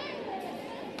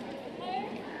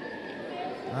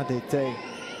 Arete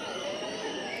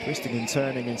twisting and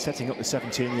turning and setting up the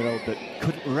 17-year-old, but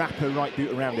couldn't wrap her right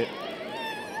boot around it.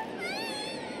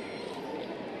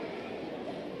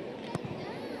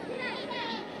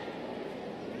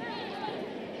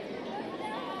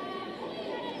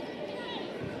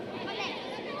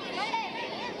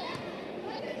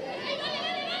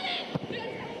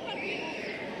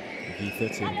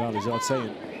 V30 and Valdezarte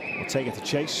and Ortega to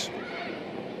chase.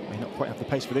 May not quite have the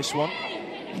pace for this one.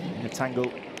 In a tangle.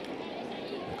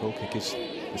 The goal kick is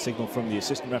the signal from the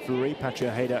assistant referee.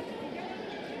 Patria Hayda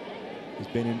has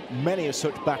been in many a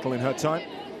such battle in her time.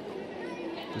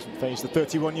 Doesn't face the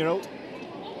 31-year-old.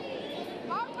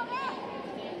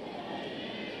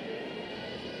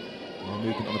 More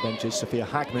movement on the benches. Sophia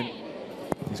Hagman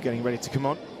is getting ready to come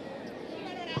on.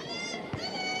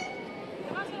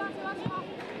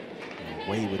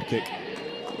 Wayward kick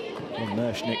from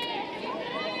Mershnik.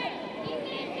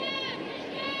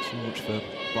 Too much for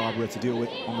Barbara to deal with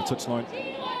on the touchline.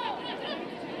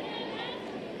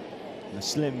 And a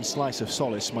slim slice of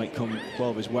solace might come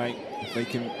Huelva's way if they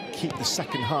can keep the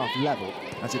second half level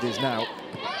as it is now.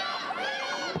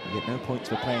 You get no points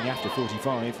for playing after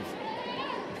 45.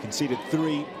 You've conceded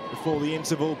 3 before the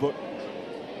interval, but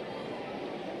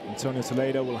Antonio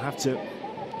Toledo will have to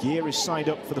gear his side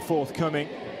up for the forthcoming.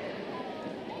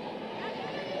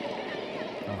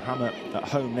 Hammer at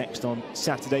home next on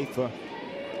Saturday for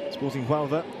Sporting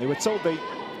Huelva. They were told they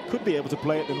could be able to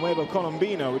play at the Nuevo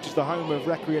Colombino, which is the home of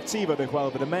Recreativa de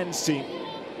Huelva, the men's team.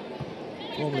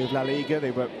 Formerly of La Liga, they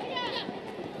were,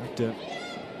 after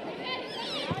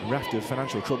a raft of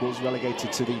financial troubles,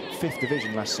 relegated to the 5th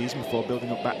division last season before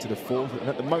building up back to the 4th. And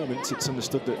at the moment, it's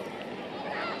understood that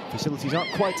facilities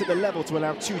aren't quite at the level to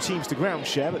allow 2 teams to ground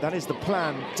share, but that is the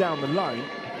plan down the line.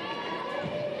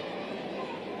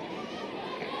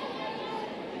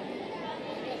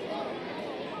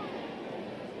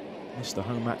 Missed the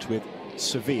home match with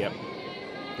Sevilla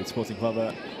with Sporting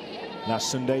Huelva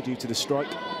last Sunday due to the strike.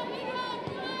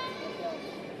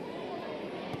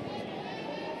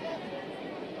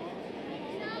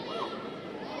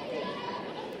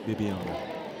 Bibiana.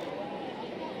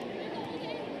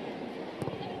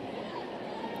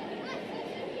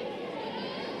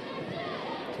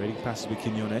 Trading passes with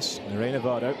Quinones. Nerea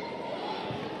Nevado.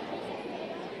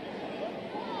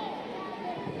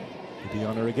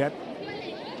 Bibiana again.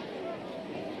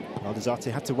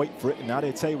 Aldazate had to wait for it, and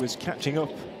Adete was catching up.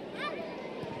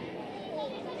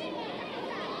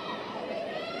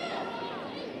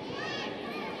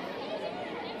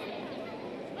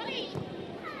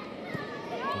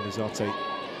 Aldazate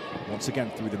once again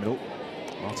through the middle.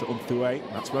 Marta Umthue,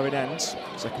 that's where it ends.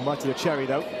 Second bite to the cherry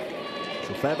though.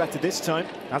 She'll fare better this time.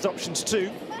 Has options too.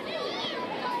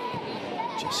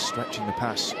 Just stretching the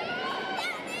pass.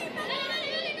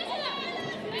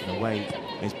 And away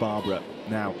is Barbara.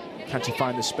 Now, can she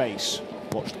find the space?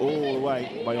 Watched all the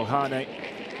way by Ohane.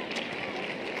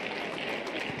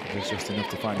 There's just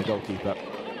enough to find the goalkeeper.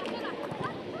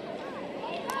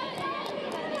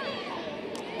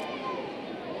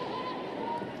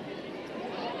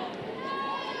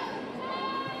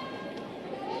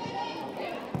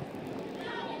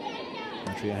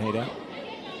 Triaheda.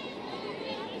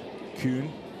 Kuhn.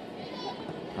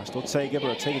 Past Ortega, but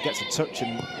Ortega gets a touch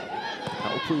and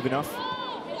that will prove enough.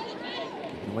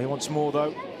 Away once more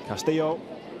though. Castillo.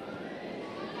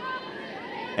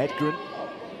 Edgren.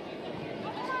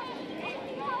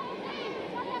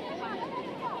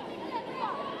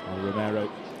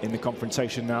 Romero in the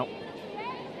confrontation now.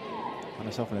 Found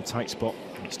herself in a tight spot.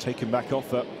 It's taken back off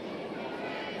her.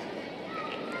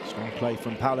 Strong play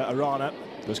from Paula Arana.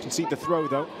 Does concede the throw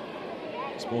though.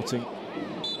 Sporting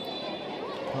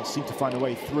can't seem to find a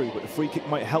way through, but the free kick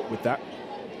might help with that.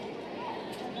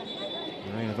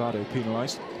 Nerea Nevado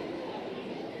penalised.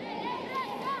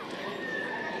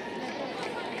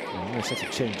 A set of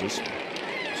changes.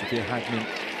 Sophia Hagman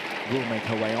will make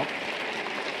her way on.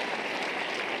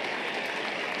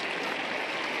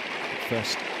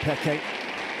 First, Peke,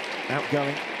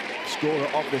 outgoing, scorer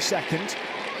of the second.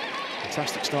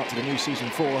 Fantastic start to the new season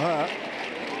for her.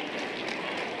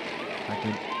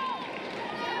 Hagman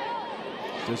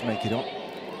does make it on.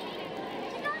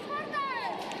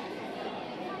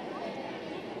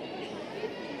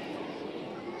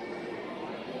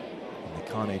 And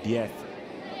Kane Dieth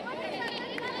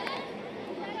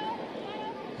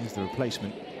is the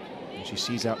replacement, and she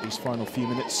sees out these final few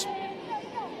minutes.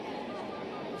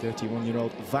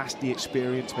 31-year-old, vastly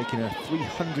experienced, making her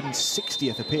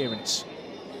 360th appearance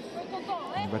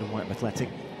in the red and white athletic.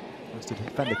 Has to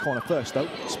defend the corner first though,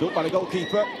 spilt by the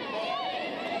goalkeeper.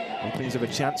 Openings of a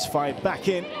chance, fired back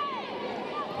in.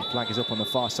 The flag is up on the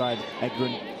far side.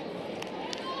 Edgren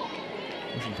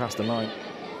pushing past the line.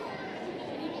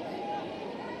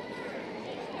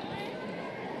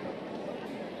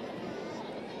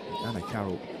 Anna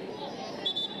Carroll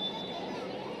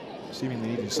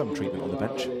seemingly needing some treatment on the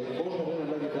bench.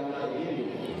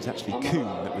 It was actually Kuhn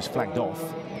that was flagged off.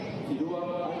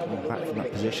 Coming back from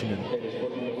that position, and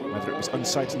whether it was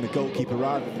unsighting the goalkeeper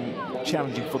rather than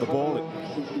challenging for the ball,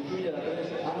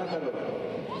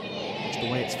 it's the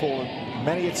way it's fallen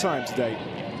many a time today.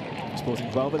 Sporting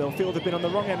Huelva, they'll feel they've been on the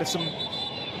wrong end of some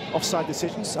offside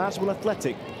decisions, as will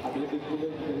Athletic.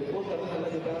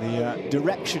 The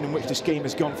direction in which this game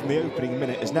has gone from the opening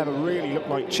minute has never really looked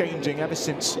like changing ever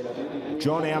since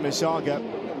Johnny Amisaga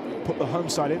put the home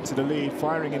side into the lead,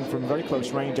 firing in from very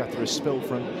close range after a spill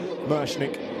from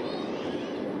Mershnik.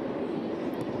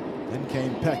 Then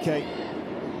came Peke,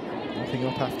 mopping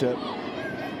up after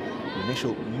the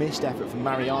initial missed effort from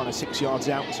Mariana 6 yards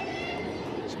out.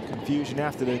 Some confusion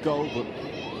after the goal, but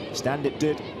stand it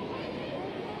did.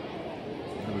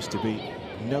 There was to be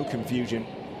no confusion.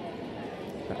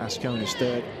 Ascona's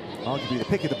third, arguably the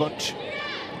pick of the bunch.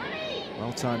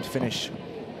 Well-timed finish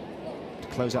to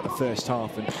close out the first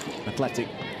half, and Athletic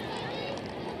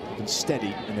have been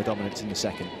steady in their dominance in the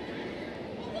second.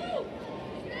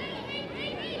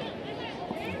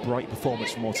 A bright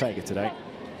performance from Ortega today.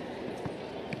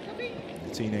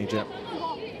 The teenager,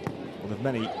 one of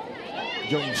many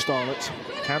young starlets,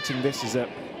 counting this as a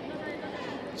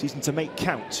season to make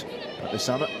count at the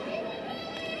summer.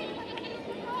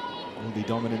 Will the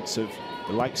dominance of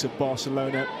the likes of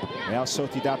Barcelona, Real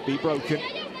Sociedad be broken?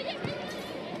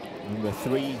 Number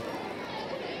 3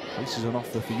 places on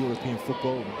offer for European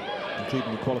football,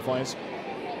 including the qualifiers.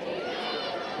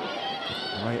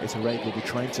 Raya Iturralde will be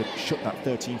trying to shut that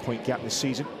 13-point gap this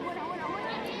season.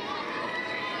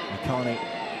 Makane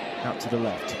out to the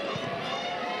left.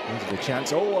 Into the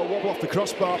chance. Oh, a wobble off the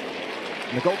crossbar.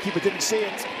 And the goalkeeper didn't see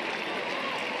it.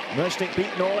 Mershnik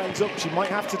beaten, all ends up. She might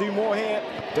have to do more here.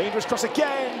 Dangerous cross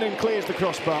again, and clears the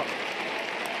crossbar.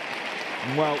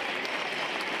 And well,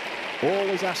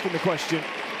 always asking the question.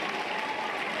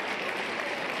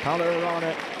 Paula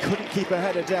Arana couldn't keep her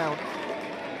header down.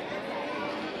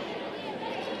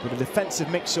 With a defensive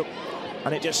mix-up,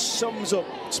 And it just sums up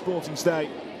Sporting's day.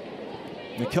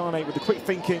 Nakane with the quick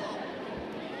thinking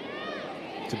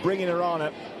to bring in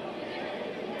Arana.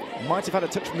 Might have had a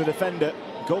touch from the defender.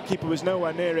 Goalkeeper was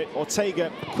nowhere near it.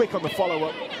 Ortega quick on the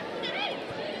follow-up.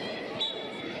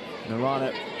 And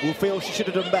Arana will feel she should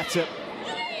have done better.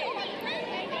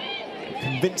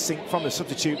 Convincing from the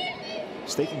substitute,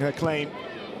 staking her claim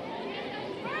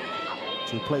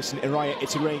to replacing Iraya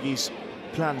Itiregi's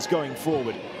plans going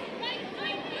forward.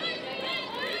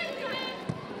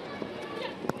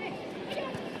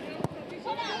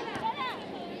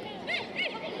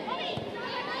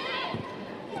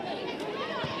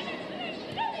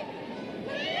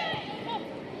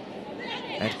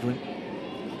 Edgren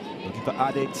looking for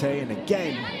Adete, and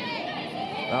again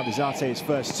Valdezate is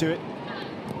first to it.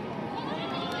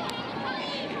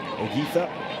 Ogitha.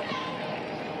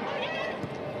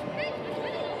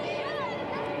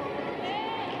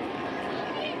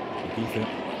 Ogitha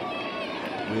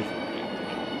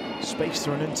with space to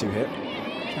run into here.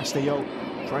 Castillo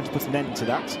trying to put an end to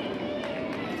that.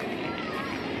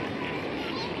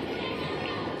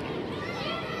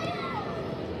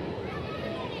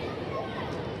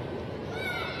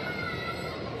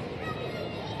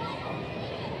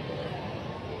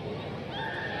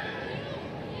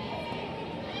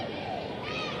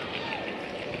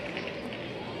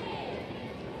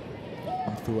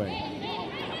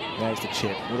 There's the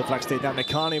chip. Will the flag stay down?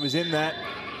 Nakane was in there.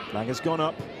 Flag has gone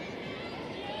up.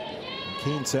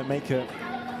 Keen to make a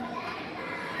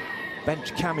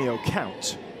bench cameo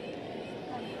count.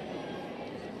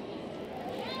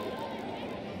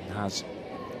 Has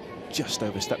just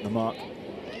overstepped the mark.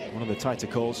 One of the tighter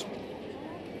calls.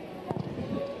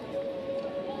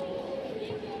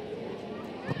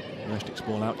 Mershtik's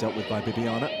ball out, dealt with by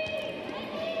Bibiana.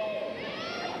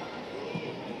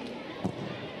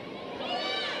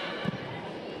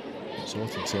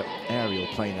 Sorting to aerial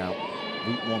play now.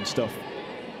 Route 1 stuff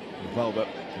as well, but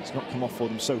it's not come off for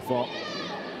them so far.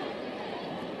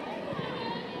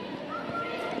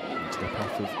 Into the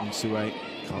path of Nsue.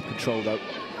 Can't control though.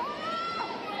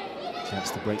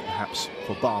 Chance to break perhaps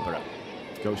for Barbara.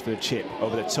 Goes for the chip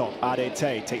over the top.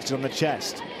 Adete takes it on the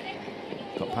chest.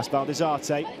 Got past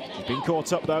Valdezate. She's been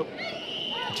caught up though.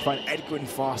 And to find Edgren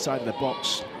far side of the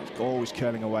box. It's always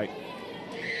curling away.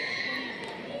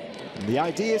 And the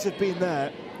ideas have been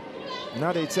there.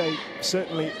 Adete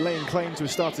certainly laying claim to a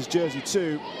starter's jersey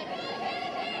too.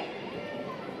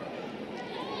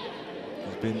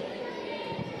 He's been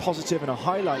positive and a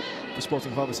highlight for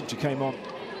Sporting Huelva since he came on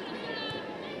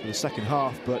for the second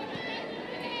half, but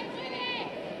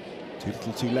too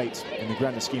little too late in the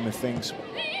grander scheme of things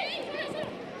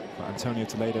for Antonio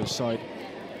Toledo's side.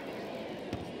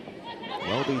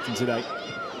 Well beaten today.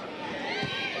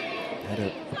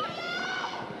 Header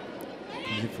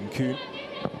from Kuhn.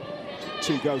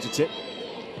 2 goes at it.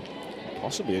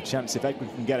 Possibly a chance if Edgren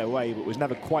can get away, but was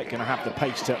never quite going to have the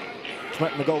pace to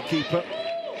threaten the goalkeeper.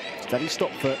 Steady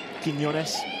stop for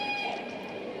Quiñones.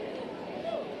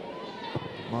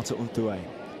 Marta Untué.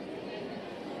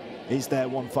 Is there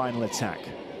one final attack?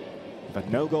 We've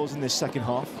had no goals in this second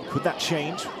half. Could that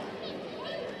change?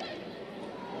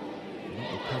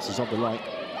 The passes of the like.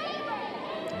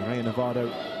 Maria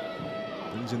Navarro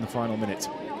brings in the final minute.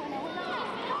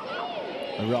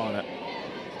 Arana.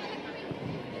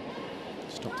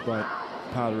 Stopped by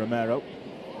Paolo Romero.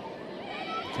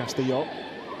 Castillo.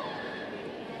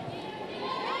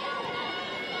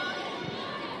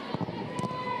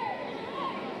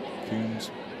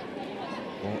 Coons.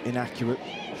 Ball inaccurate.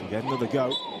 She'll get another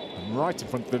go. And right in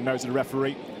front of the nose of the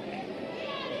referee.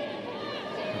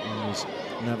 That one was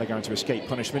never going to escape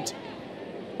punishment.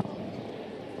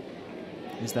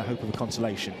 Is there hope of a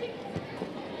consolation?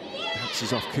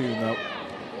 Bounces off Kuhn though.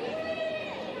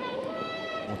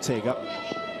 Ortega.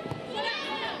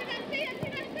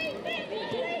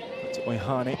 To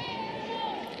Oihane.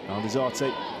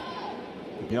 Valdezate.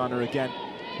 Bibiana again.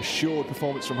 Assured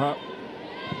performance from her.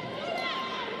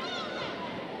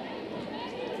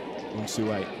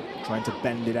 Nsue trying to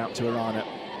bend it out to Arana.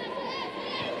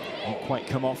 Won't quite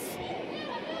come off.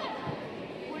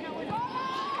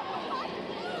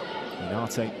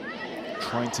 Inate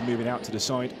trying to move it out to the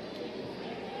side.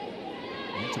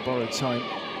 Need to borrow time.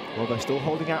 Well, they're still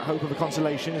holding out hope of a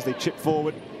consolation as they chip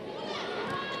forward.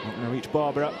 Not going to reach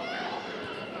Barbara.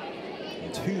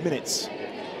 In 2 minutes,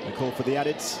 the call for the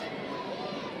Adids.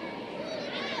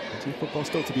 Plenty of football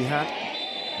still to be had.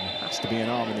 And there has to be an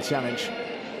arm in the challenge.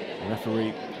 The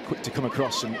referee quick to come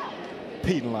across and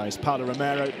penalise Paolo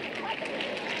Romero.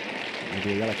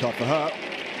 Maybe a yellow card for her.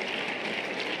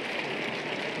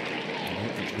 I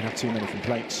don't think she can have too many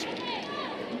complaints.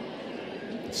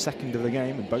 second of the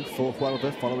game, and both for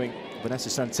Huelva, following Vanessa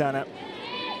Santana.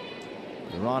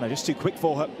 Rana just too quick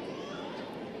for her.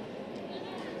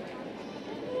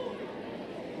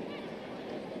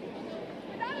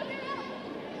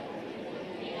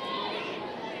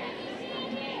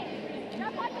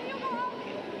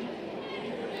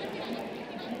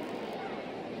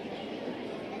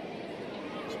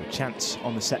 So a chance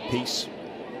on the set piece.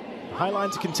 High line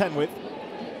to contend with.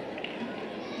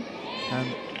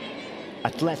 And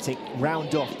Athletic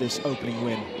round off this opening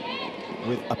win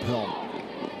with aplomb.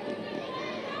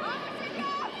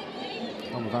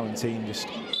 Valentine just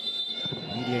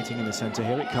mediating in the centre.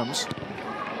 Here it comes.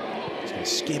 It's going to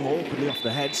skim awkwardly off the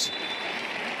heads.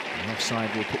 The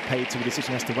offside will put paid to a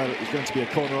decision as to whether it is going to be a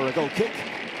corner or a goal kick.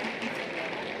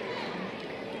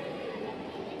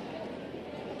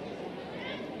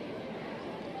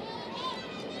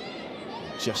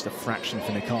 Just a fraction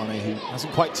for Nikane, who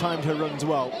hasn't quite timed her runs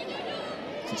well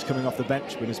since coming off the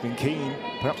bench, but has been keen,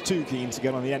 perhaps too keen, to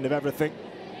get on the end of everything.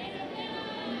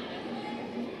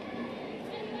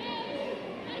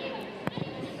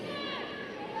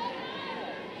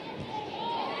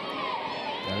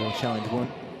 Challenge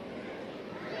one.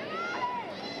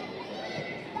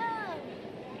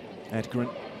 Edgren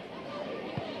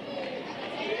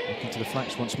looking to the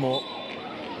flanks once more.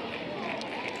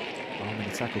 And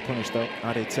the tackle punished though.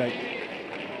 Adete.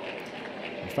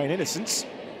 And feign innocence.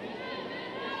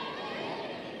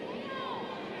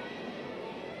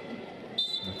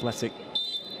 Athletic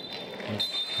have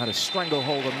had a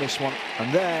stranglehold on this one.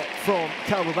 And there from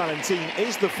Huelva Valentine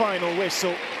is the final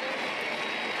whistle.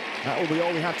 That will be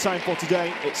all we have time for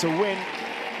today. It's a win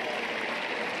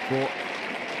for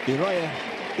Iraya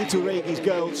Ituregi's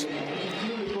girls.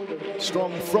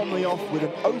 Strong from the off with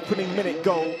an opening minute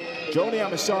goal. Joni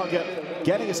Amasaga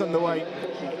getting us underway.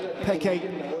 Peke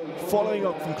following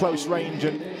up from close range,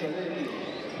 and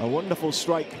a wonderful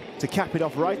strike to cap it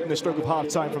off right in the stroke of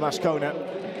half-time from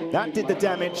Ascona. That did the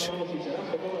damage.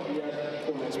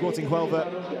 Sporting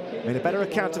Huelva made a better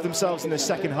account of themselves in the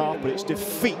second half, but it's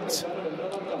defeat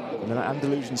and then that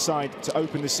Andalusian side to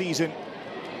open the season.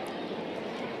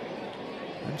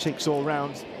 Handshakes all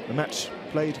round. The match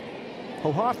played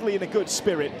wholeheartedly in a good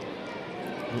spirit.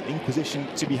 With inquisition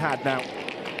to be had now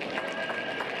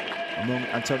among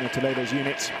Antonio Toledo's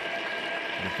units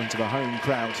in front of a home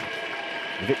crowd.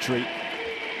 The victory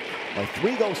by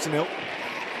 3-0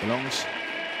 belongs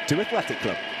to Athletic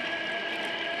Club.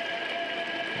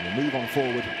 And they move on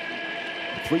forward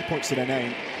with 3 points to their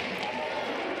name.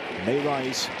 And they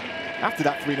rise after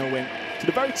that 3-0 win to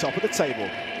the very top of the table.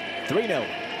 3-0.